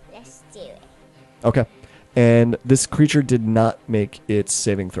 Let's do it. Okay. And this creature did not make its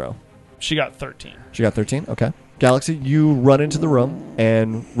saving throw. She got 13. She got 13. Okay. Galaxy, you run into the room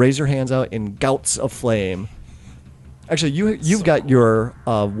and raise your hands out in gouts of flame. Actually, you've got your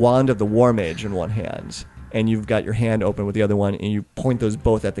wand of the War Mage in one hand, and you've got your hand open with the other one, and you point those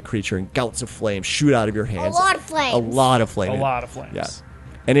both at the creature, and gouts of flame shoot out of your hands. A lot of flames. A lot of flame. A lot of flames. Yeah.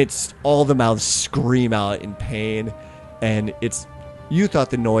 And it's all the mouths scream out in pain, and it's you thought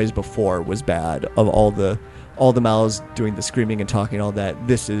the noise before was bad of all the mouths doing the screaming and talking and all that.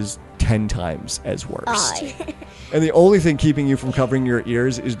 This is 10 times as worse. And the only thing keeping you from covering your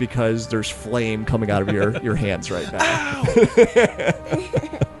ears is because there's flame coming out of your hands right now.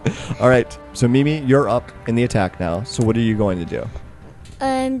 All right, so Mimi, you're up in the attack now. So what are you going to do?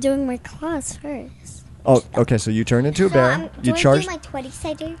 I'm doing my claws first. Oh, okay. So you turn into a bear. You charge. Do my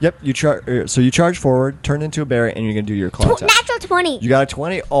 20-sided? Yep. You charge. So you charge forward, turn into a bear, and you're gonna do your claw attack. Natural 20. You got a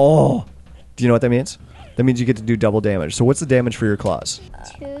 20. Oh, do you know what that means? That means you get to do double damage. So what's the damage for your claws?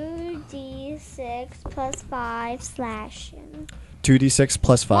 2d6 plus 5 slashing. 2d6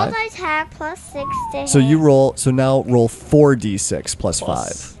 plus 5. Multi-attack plus 6 to So hit. you roll. So now roll 4d6 plus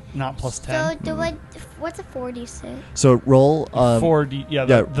 5. Not plus So 10. what's a 4d6? So roll. 4D. Yeah,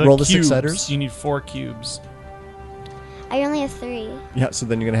 yeah, the roll the cubes. six-siders. You need 4 cubes. I only have 3. Yeah. So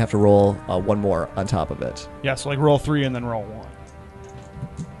then you're gonna have to roll one more on top of it. Yeah, so like roll 3 and then roll 1.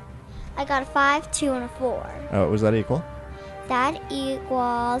 I got a 5, 2, and a 4. Oh, was that equal? That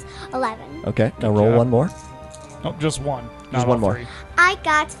equals 11. Okay. Now roll job. one more. Oh, just 1. Just not one all more. 3. I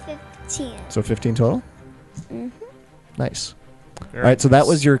got 15. So 15 total. Mm-hmm. Nice. Very All right. So that nice.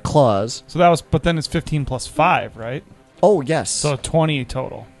 was your claws. So that was, but then it's 15 plus 5, right? Oh yes. So 20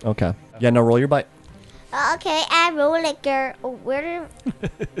 total. Okay. Yeah. Now roll your bite. Okay, I roll like your. Oh, where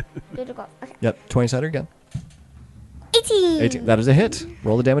did it go? Okay. Yep. 20-sided again. 18. 18. That is a hit.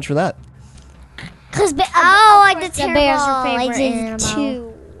 Roll the damage for that. Cause I did the terrible. bear's your I favorite did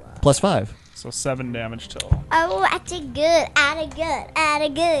animal. 2. Plus 5. So 7 damage total. Oh, I did good. I did good. I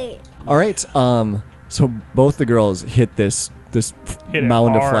did good. All right. So both the girls hit this Hit it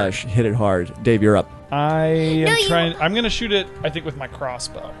mound of hard. flesh. Hit it hard. Dave, you're up. I am No, you- trying. I'm gonna shoot it. I think with my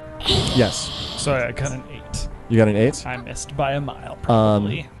crossbow. Yes. So I got an 8. You got an 8. I missed by a mile,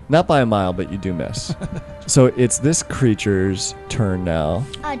 probably. Not by a mile, but you do miss. So it's this creature's turn now.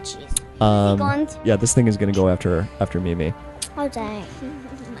 Oh, jeez. Um, yeah, this thing is gonna go after Mimi. Oh, dang.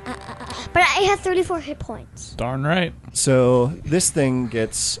 But I have 34 hit points. Darn right. So this thing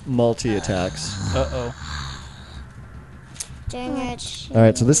gets multi attacks. Uh oh. Dang it. All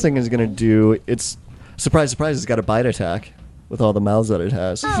right. So this thing is gonna do. It's surprise, surprise. It's got a bite attack with all the mouths that it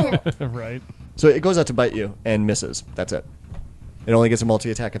has. Right. So it goes out to bite you and misses. That's it. It only gets a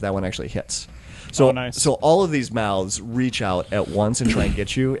multi attack if that one actually hits. So, Oh, nice. so all of these mouths reach out at once and try and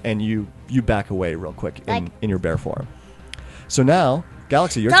get you, and you back away real quick in your bear form. So now,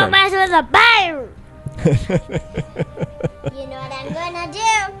 Galaxy, your turn. Don't mess with a bear! You know what I'm gonna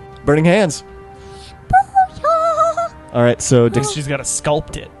do? Burning hands. Booyah! All right. So She's got to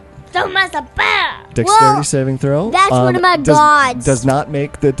sculpt it. Don't mess a bear! dexterity Whoa! saving throw. That's one of my gods. Does not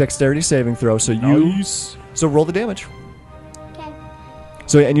make the dexterity saving throw. So you Nice. so roll the damage. Okay.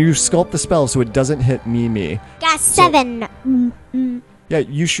 So and you sculpt the spell so it doesn't hit Mimi. Got 7. Yeah,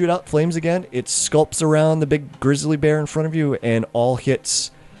 you shoot out flames again. It sculpts around the big grizzly bear in front of you and all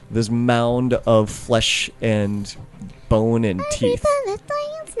hits this mound of flesh and bone and teeth.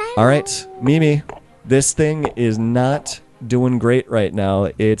 All right, Mimi, this thing is not doing great right now.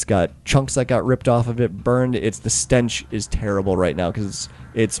 It's got chunks that got ripped off of it, burned. The stench is terrible right now because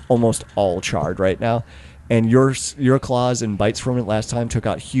it's almost all charred right now. And your claws and bites from it last time took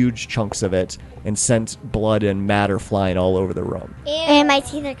out huge chunks of it and sent blood and matter flying all over the room. And my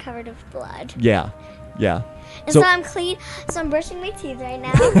teeth are covered with blood. Yeah. And so I'm clean. So I'm brushing my teeth right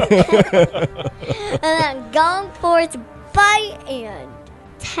now. And I'm going for its bite. And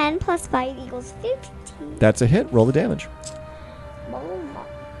 10 plus 5 equals 15. That's a hit. Roll the damage. Boom.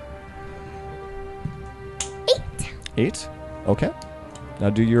 8. 8. Okay. Now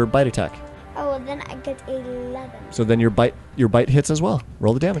do your bite attack. Oh, well, then I get 11. So then your bite hits as well.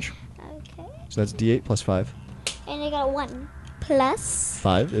 Roll the damage. Okay. So that's D8 plus 5. And I got 1 plus.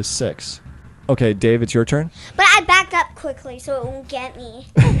 5 is 6. Okay, Dave, it's your turn. But I backed up quickly so it won't get me.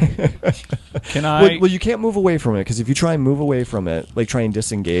 Can I? Well, you can't move away from it because if you try and move away from it, like try and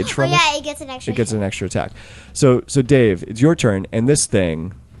disengage Oh from yeah, it gets an it, extra. it gets an extra attack. So Dave, it's your turn, and this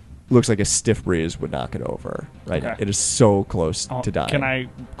thing looks like a stiff breeze would knock it over right now. Okay. It is so close Oh, to dying. Can I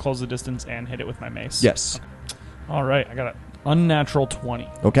close the distance and hit it with my mace? Yes. All right, I got an unnatural 20.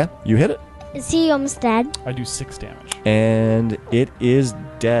 Okay, you hit it, Is he almost dead? I do 6 damage. and it is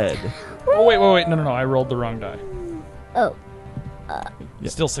dead. Oh, wait. No. I rolled the wrong die. Oh.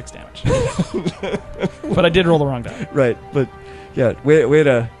 Still 6 damage. But I did roll the wrong die. Right, but yeah, way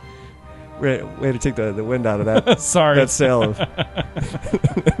to take the wind out of that. Sorry. That sail of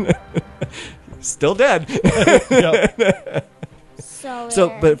still dead. Yep.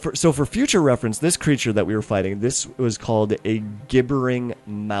 So For future reference, this creature that we were fighting, this was called a gibbering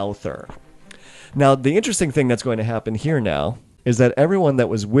mouther. Now, the interesting thing that's going to happen here now is that everyone that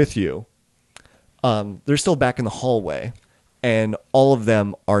was with you, they're still back in the hallway, and all of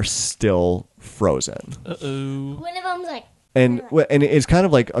them are still frozen. Uh-oh. one of them's like, And it's kind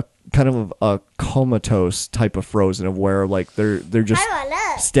of like a comatose type of frozen, of where like they're just how do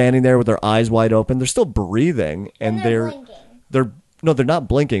I look? standing there with their eyes wide open. They're still breathing, and they're blinking. they're not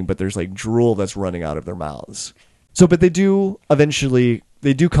blinking, but there's like drool that's running out of their mouths. So, but they do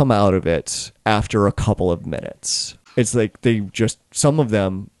come out of it after a couple of minutes. It's like some of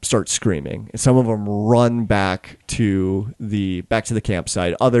them start screaming, and some of them run back to the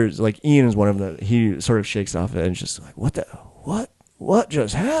campsite. Others, like Ian, is one of them. He sort of shakes off it and is just like, what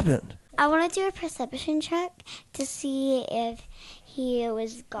just happened? I want to do a perception check to see if he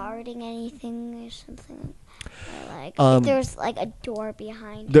was guarding anything or something. Or like if there's like a door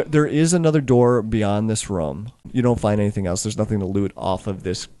behind him. There is another door beyond this room. You don't find anything else. There's nothing to loot off of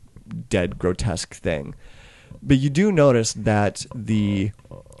this dead, grotesque thing. But you do notice that the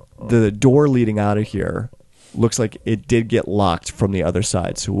door leading out of here looks like it did get locked from the other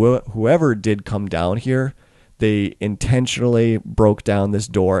side. So whoever did come down here, they intentionally broke down this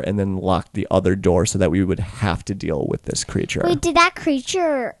door and then locked the other door so that we would have to deal with this creature. Wait, did that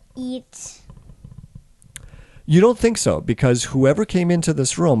creature eat? You don't think so, because whoever came into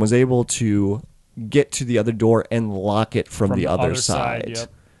this room was able to get to the other door and lock it from the other side.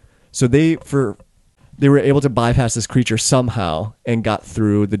 Yep. So they were able to bypass this creature somehow and got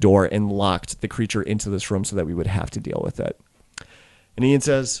through the door and locked the creature into this room so that we would have to deal with it. And Ian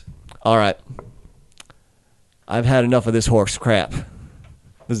says, "All right, I've had enough of this horse crap."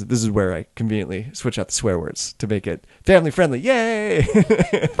 This is where I conveniently switch out the swear words to make it family friendly. Yay!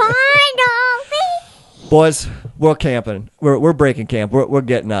 Finally! Boys, we're camping. We're breaking camp. We're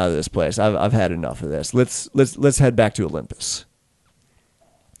getting out of this place. I've had enough of this. Let's head back to Olympus.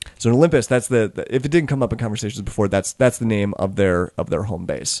 So in Olympus, that's the if it didn't come up in conversations before, that's the name of their home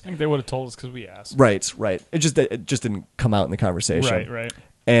base. I think they would have told us because we asked. Right. It just didn't come out in the conversation. Right.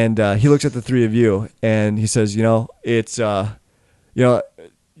 And he looks at the three of you and he says, it's the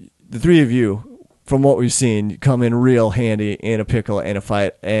three of you, from what we've seen, come in real handy in a pickle and a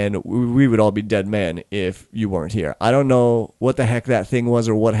fight, and we would all be dead men if you weren't here. I don't know what the heck that thing was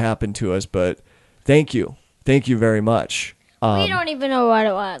or what happened to us, but thank you very much. We don't even know what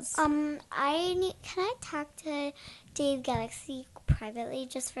it was. Can I talk to Dave Galaxy privately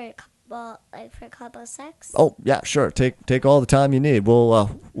just for a couple of secs? Oh yeah, sure. Take all the time you need.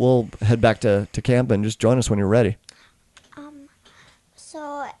 We'll head back to camp and just join us when you're ready. So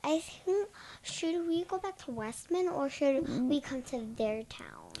I think, should we go back to Westman or should we come to their town?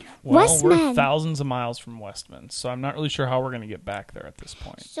 Well, we're Westman. thousands of miles from Westman, so I'm not really sure how we're going to get back there at this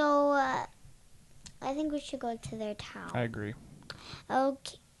point. So I think we should go to their town. I agree.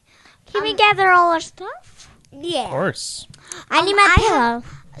 Okay. Can we gather all our stuff? Yeah. Of course. I need my pillow.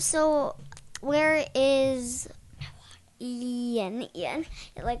 So where is Ian?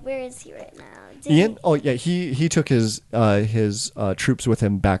 Like, where is he right now? Ian? Oh yeah, he took his troops with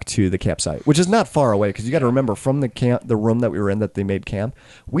him back to the campsite, which is not far away because you got to remember from the room that we were in that they made camp,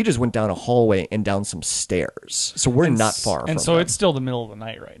 we just went down a hallway and down some stairs, so we're not far. And from so them. it's still the middle of the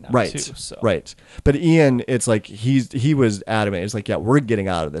night right now, right, too. So. Right. But Ian, it's like he was adamant. It's like, yeah, we're getting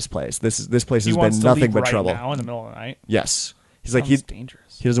out of this place. This place has been nothing but trouble. Now in the middle of the night. Yes, he's like Sounds dangerous.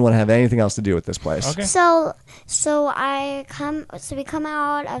 He doesn't want to have anything else to do with this place. Okay. So we come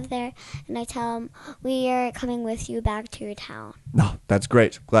out of there, and I tell him we are coming with you back to your town. No, that's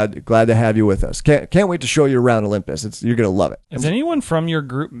great. Glad to have you with us. Can't wait to show you around Olympus. You're gonna love it. Is anyone from your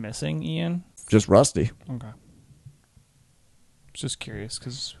group missing, Ian? Just Rusty. Okay. Just curious,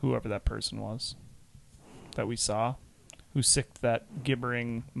 because whoever that person was that we saw, who sicked that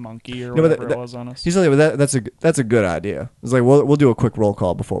gibbering monkey or whatever it was on us. He's like, well, that's a good idea. It's like we'll do a quick roll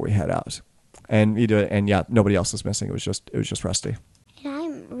call before we head out. And you do it, and yeah, nobody else was missing. It was just Rusty. And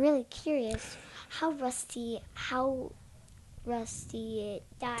I'm really curious how Rusty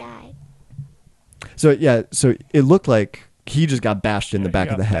died. So yeah, so it looked like he just got bashed in the back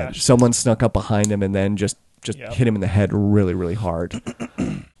he of the got head. bashed. Someone snuck up behind him and then just Yep. hit him in the head really, really hard.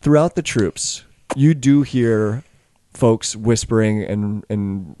 Throughout the troops, you do hear folks whispering and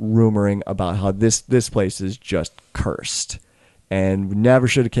rumoring about how this place is just cursed and we never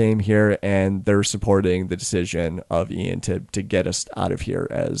should have came here, and they're supporting the decision of Ian to get us out of here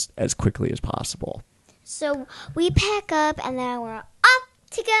as quickly as possible. So we pack up and then we're off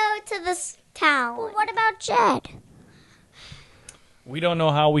to go to this town. But what about Jed? We don't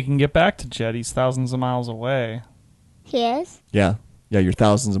know how we can get back to Jed. He's thousands of miles away. He is? Yeah, you're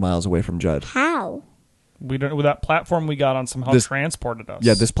thousands of miles away from Judd. How? We don't. With that platform we got on somehow transported us.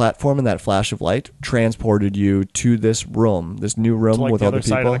 Yeah, this platform and that flash of light transported you to this room, this new room to like with the other other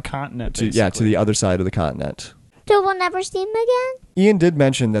side people. of the continent. To the other side of the continent. So we'll never see him again? Ian did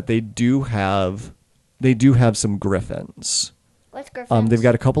mention that they do have some griffins. What's Griffins? They've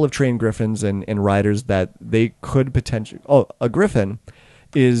got a couple of trained griffins and riders that they could potentially. Oh, a griffin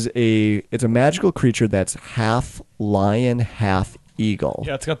is it's a magical creature that's half lion, half eagle.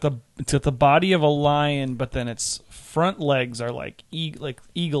 Yeah, it's got the body of a lion, but then its front legs are like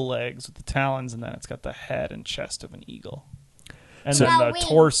eagle legs with the talons, and then it's got the head and chest of an eagle. And So- then the wings.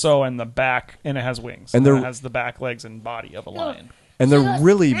 torso and the back, and it has wings. And And they're- it has the back legs and body of a lion. And they're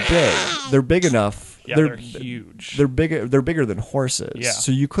really big. They're big enough. Yeah, they're huge. They're bigger. They're bigger than horses. Yeah.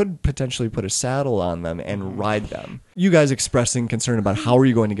 So you could potentially put a saddle on them and ride them. You guys expressing concern about how are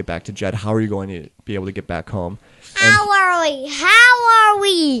you going to get back to Jed? How are you going to be able to get back home? How are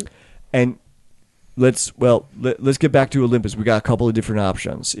we? And let's get back to Olympus. We got a couple of different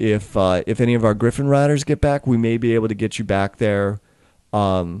options. If any of our Griffin riders get back, we may be able to get you back there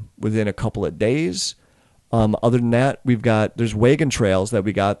within a couple of days. Other than that, there's wagon trails that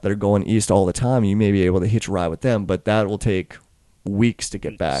are going east all the time. You may be able to hitch a ride with them, but that will take weeks to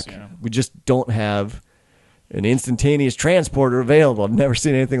get back. Yeah. We just don't have an instantaneous transporter available. I've never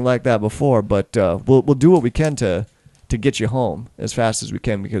seen anything like that before, but we'll do what we can to get you home as fast as we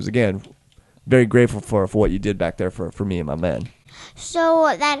can, because again, very grateful for what you did back there for me and my men.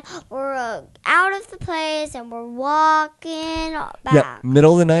 So then we're out of the place and we're walking back. Yeah,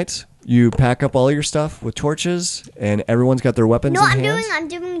 middle of the night, you pack up all your stuff with torches, and everyone's got their weapons No, in hand. I'm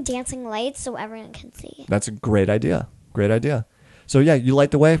doing dancing lights so everyone can see. That's a great idea. Great idea. So yeah, you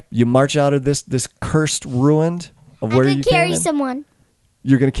light the way. You march out of this cursed ruin of where you came in. someone.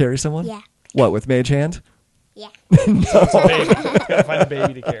 You're gonna carry someone? Yeah. What, with mage hand? Yeah. Baby. Gotta find a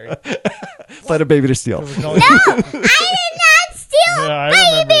baby to carry. Find a baby to steal. I did not steal Yeah,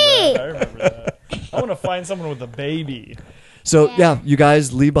 a baby. I remember that. I want to find someone with a baby. So yeah, you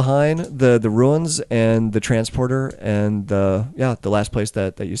guys leave behind the ruins and the transporter and the last place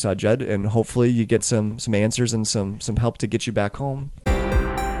that you saw Jed, and hopefully you get some answers and some help to get you back home